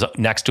probably was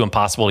next to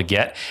impossible to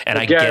get. And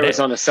I get it. Was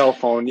on a cell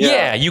phone.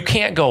 Yeah. You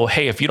can't go,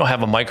 hey, if you don't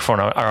have a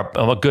microphone or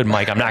a good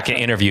mic, I'm not going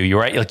to interview you,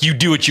 right? Like you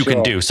do what you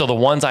can do. So the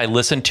ones I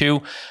listen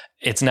to,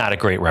 it's not a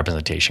great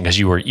representation because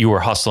you were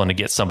hustling to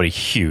get somebody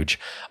huge.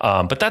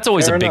 But that's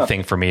always a big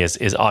thing for me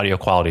is audio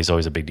quality is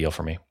always a big deal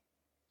for me.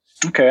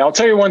 Okay. I'll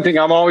tell you one thing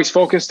I'm always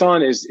focused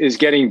on is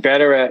getting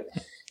better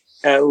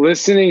at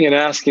listening and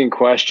asking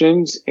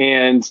questions.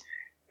 And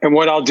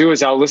what I'll do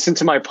is I'll listen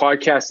to my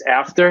podcast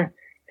after,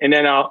 and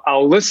then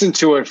I'll listen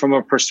to it from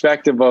a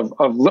perspective of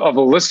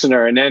a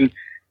listener. And then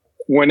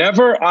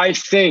whenever I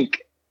think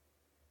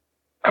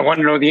I want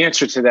to know the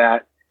answer to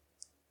that.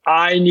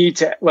 I need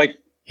to, like,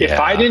 if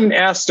I didn't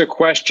ask the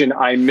question,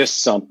 I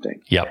missed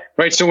something. Yep.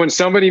 Right. So when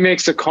somebody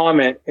makes a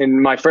comment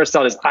and my first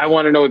thought is, I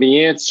want to know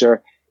the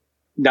answer.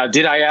 Now,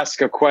 did I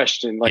ask a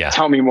question? Like,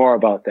 tell me more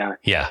about that.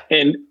 Yeah.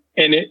 And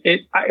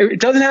it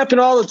doesn't happen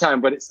all the time,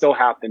 but it still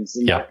happens.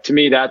 And to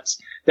me, that's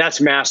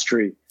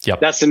mastery. Yep.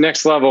 That's the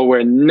next level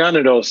where none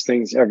of those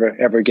things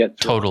ever get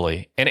through.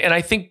 Totally. And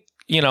I think,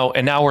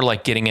 and now we're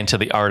like getting into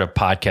the art of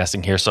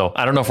podcasting here. So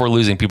I don't know if we're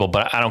losing people,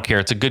 but I don't care.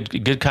 It's a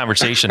good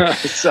conversation.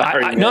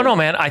 Sorry, No,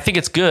 man. I think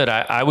it's good.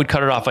 I would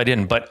cut it off. I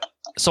didn't. But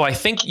so I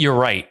think you're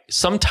right.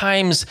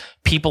 Sometimes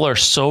people are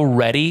so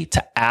ready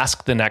to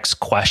ask the next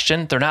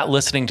question. They're not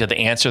listening to the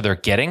answer they're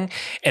getting.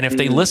 And if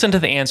they listen to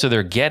the answer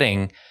they're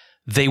getting,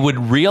 they would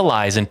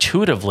realize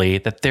intuitively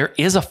that there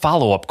is a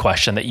follow-up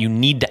question that you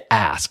need to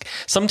ask.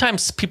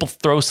 Sometimes people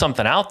throw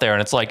something out there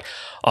and it's like,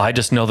 oh, I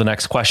just know the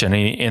next question.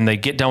 And they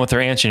get done with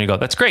their answer and you go,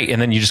 that's great. And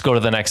then you just go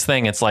to the next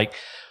thing. It's like,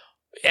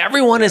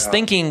 everyone is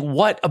thinking,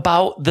 what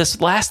about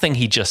this last thing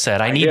he just said?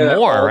 I need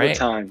more, all right? The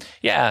time.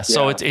 Yeah.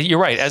 So you're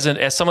right.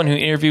 As someone who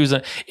interviews,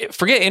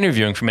 forget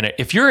interviewing for a minute.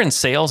 If you're in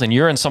sales and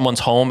you're in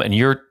someone's home and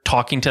you're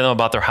talking to them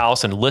about their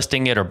house and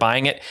listing it or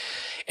buying it,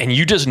 and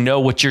you just know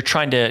what you're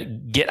trying to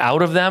get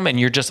out of them and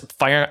you're just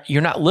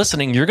you're not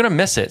listening, you're going to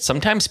miss it.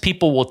 Sometimes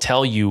people will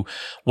tell you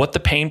what the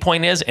pain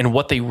point is and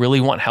what they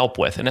really want help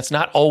with. And it's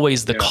not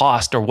always the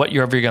cost or what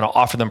you're ever going to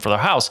offer them for their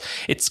house.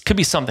 It could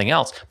be something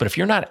else. But if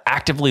you're not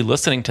actively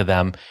listening to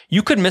them,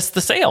 you could miss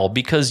the sale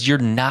because you're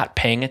not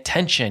paying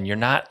attention. You're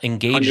not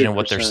engaged 100%. In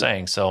what they're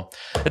saying. So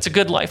it's a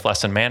good life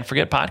lesson, man.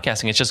 Forget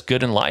podcasting. It's just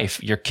good in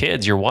life. Your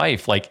kids, your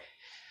wife, like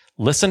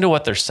listen to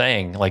what they're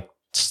saying. Like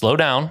slow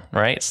down,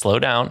 right? Slow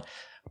down.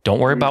 Don't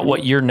worry about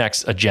what your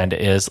next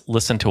agenda is.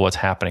 Listen to what's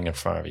happening in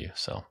front of you.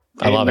 So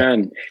I love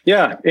it.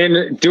 Yeah.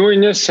 And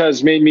doing this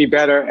has made me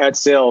better at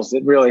sales.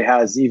 It really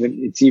has.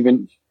 It's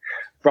even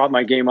brought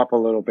my game up a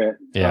little bit.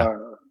 Yeah.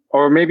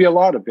 Or maybe a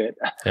lot of it.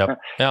 Yep.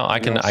 No, I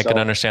can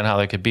understand how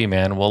that could be,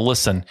 man. Well,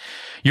 listen,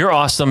 you're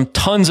awesome.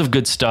 Tons of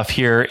good stuff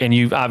here. And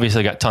you've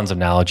obviously got tons of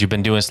knowledge. You've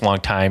been doing this a long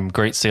time.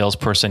 Great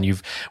salesperson.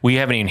 We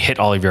haven't even hit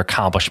all of your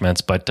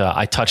accomplishments, but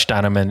I touched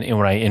on them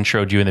when I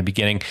introed you in the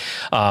beginning.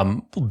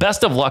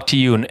 Best of luck to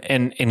you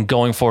and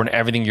going forward in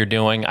everything you're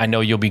doing. I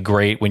know you'll be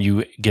great when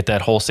you get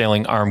that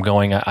wholesaling arm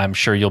going. I'm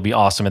sure you'll be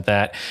awesome at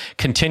that.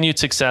 Continued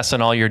success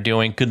in all you're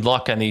doing. Good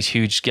luck on these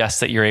huge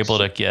guests that you're able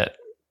to get.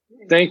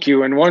 Thank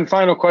you. And one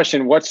final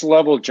question. What's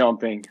level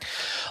jumping?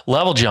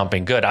 Level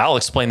jumping. Good. I'll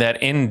explain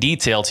that in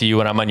detail to you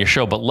when I'm on your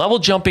show. But level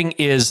jumping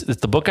is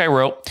the book I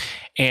wrote,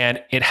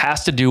 and it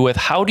has to do with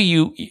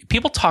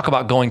people talk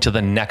about going to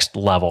the next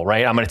level,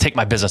 right? I'm going to take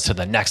my business to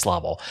the next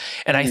level.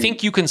 And I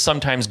think you can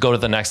sometimes go to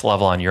the next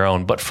level on your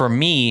own. But for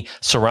me,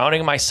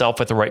 surrounding myself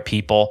with the right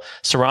people,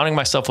 surrounding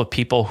myself with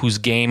people whose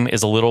game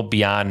is a little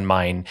beyond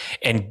mine,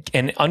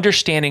 and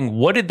understanding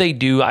what did they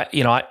do.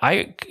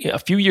 I a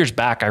few years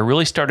back, I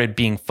really started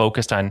being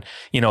focused on,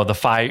 the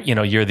 5,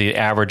 you're the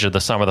average of the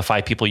sum of the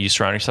 5 people you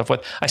surround yourself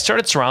with. I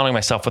started surrounding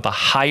myself with a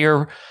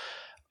higher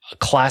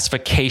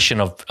classification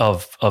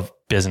of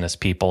business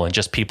people and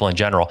just people in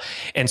general.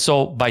 And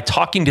so by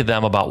talking to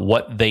them about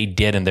what they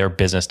did in their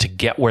business to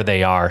get where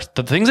they are,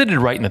 the things they did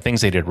right and the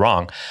things they did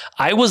wrong,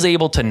 I was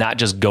able to not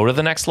just go to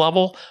the next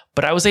level,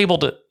 but I was able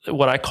to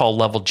what I call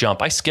level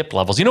jump. I skipped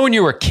levels. You know, when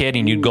you were a kid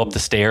and you'd go up the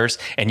stairs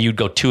and you'd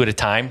go 2 at a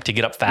time to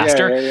get up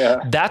faster?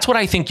 Yeah. That's what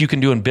I think you can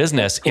do in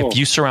business. Cool. If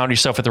you surround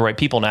yourself with the right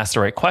people and ask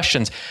the right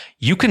questions,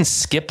 you can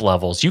skip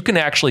levels. You can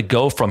actually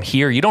go from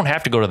here. You don't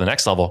have to go to the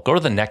next level. Go to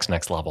the next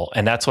level.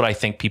 And that's what I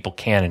think people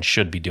can and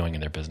should be doing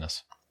in their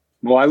business.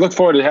 Well, I look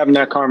forward to having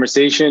that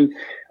conversation.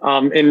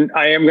 And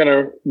I am going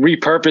to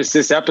repurpose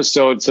this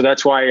episode. So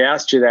that's why I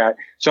asked you that.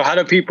 So how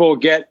do people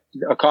get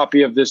a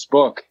copy of this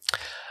book?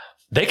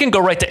 They can go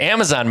right to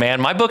Amazon, man.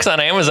 My book's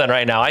on Amazon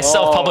right now. I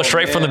self-published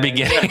right from the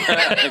beginning.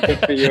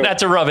 Not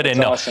to rub it in.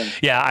 That's awesome.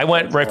 Yeah, I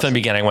went right from the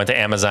beginning. I went to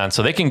Amazon.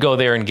 So they can go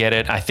there and get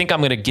it. I think I'm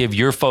going to give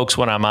your folks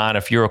when I'm on,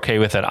 if you're okay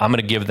with it, I'm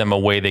going to give them a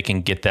way they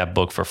can get that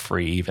book for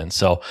free even.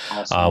 So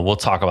awesome. We'll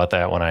talk about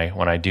that when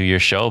I do your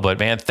show. But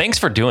man, thanks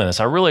for doing this.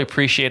 I really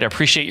appreciate it. I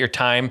appreciate your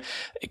time.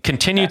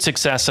 Continued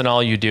success in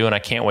all you do. And I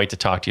can't wait to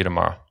talk to you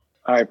tomorrow.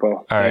 All right,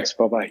 Bo. Thanks.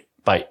 Right. Bye-bye.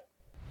 Bye.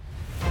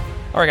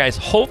 All right, guys,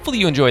 hopefully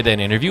you enjoyed that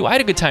interview. I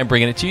had a good time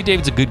bringing it to you.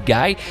 David's a good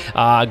guy.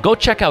 Go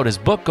check out his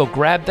book. Go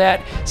grab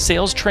that.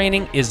 Sales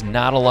training is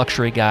not a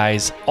luxury,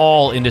 guys.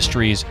 All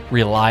industries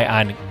rely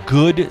on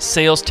good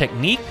sales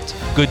techniques,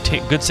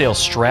 good sales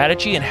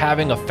strategy, and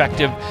having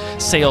effective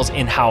sales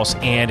in-house.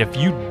 And if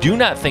you do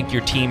not think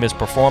your team is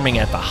performing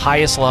at the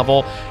highest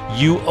level,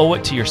 you owe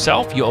it to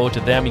yourself, you owe it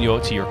to them, and you owe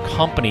it to your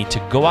company to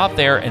go out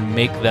there and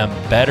make them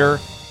better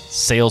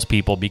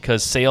salespeople,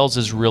 because sales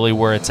is really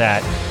where it's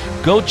at.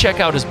 Go check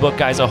out his book,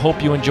 guys. I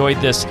hope you enjoyed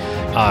this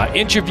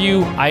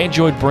interview. I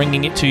enjoyed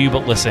bringing it to you,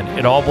 but listen,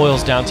 it all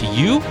boils down to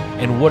you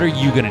and what are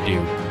you going to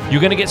do? You're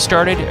going to get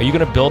started? Are you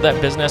going to build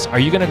that business? Are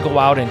you going to go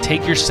out and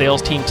take your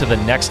sales team to the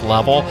next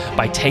level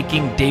by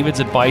taking David's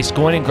advice,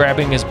 going and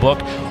grabbing his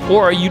book?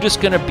 Or are you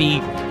just going to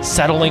be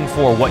settling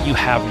for what you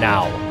have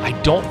now? I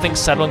don't think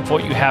settling for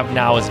what you have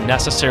now is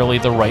necessarily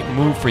the right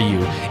move for you.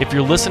 If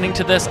you're listening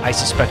to this, I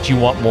suspect you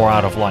want more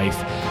out of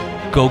life.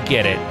 Go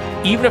get it.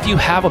 Even if you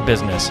have a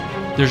business,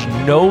 there's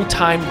no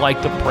time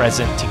like the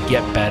present to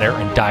get better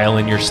and dial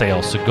in your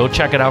sales. So go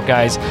check it out,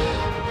 guys.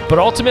 But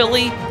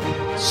ultimately,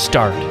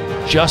 start.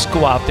 Just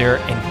go out there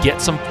and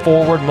get some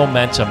forward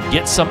momentum,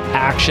 get some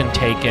action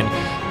taken,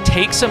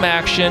 take some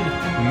action,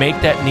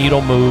 make that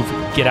needle move,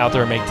 get out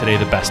there and make today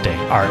the best day.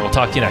 All right, we'll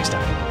talk to you next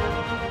time.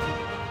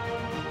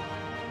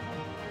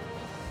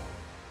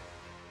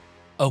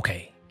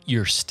 Okay.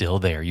 You're still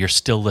there. You're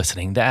still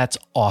listening. That's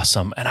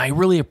awesome. And I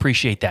really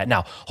appreciate that.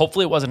 Now,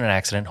 hopefully it wasn't an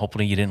accident.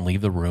 Hopefully you didn't leave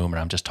the room and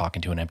I'm just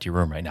talking to an empty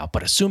room right now.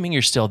 But assuming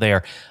you're still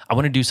there, I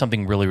want to do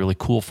something really, really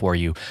cool for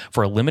you.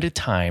 For a limited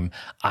time,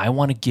 I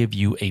want to give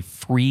you a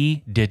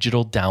free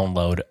digital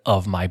download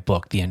of my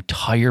book, the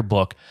entire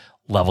book,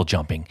 Level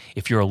Jumping.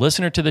 If you're a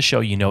listener to the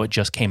show, you know it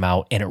just came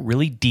out and it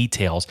really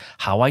details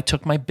how I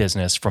took my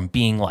business from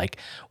being like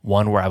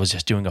one where I was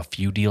just doing a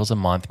few deals a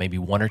month, maybe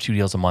 1 or 2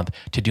 deals a month,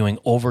 to doing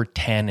over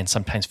 10 and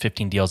sometimes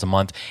 15 deals a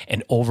month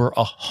and over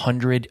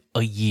 100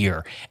 a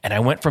year. And I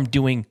went from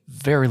doing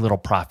very little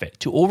profit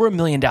to over $1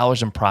 million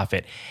in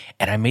profit.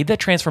 And I made that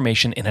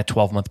transformation in a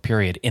 12-month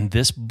period. And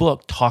this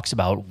book talks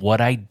about what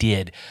I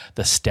did,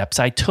 the steps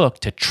I took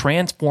to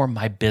transform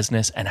my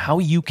business and how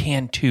you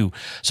can too.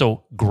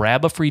 So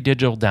grab a free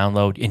digital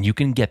download and you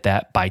can get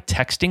that by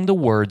texting the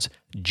words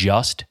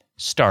 "just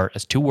start"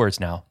 as 2 words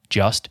now,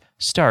 "just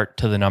start"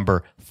 to the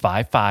number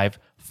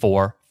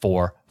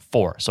 55444.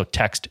 So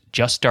text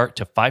 "just start"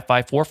 to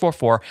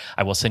 55444.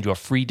 I will send you a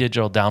free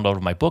digital download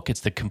of my book.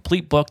 It's the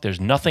complete book. There's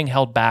nothing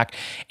held back,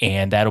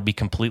 and that'll be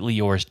completely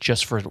yours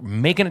just for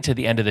making it to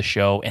the end of the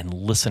show and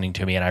listening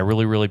to me. And I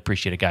really, really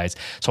appreciate it, guys.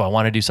 So I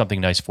want to do something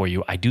nice for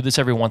you. I do this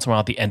every once in a while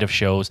at the end of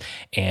shows,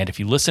 and if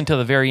you listen to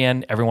the very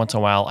end, every once in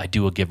a while, I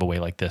do a giveaway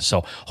like this.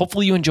 So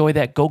hopefully you enjoy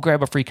that. Go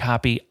grab a free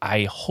copy.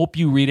 I hope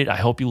you read it. I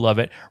hope you love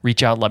it.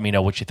 Reach out. Let me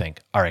know what you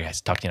think. All right, guys.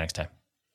 Talk to you next time.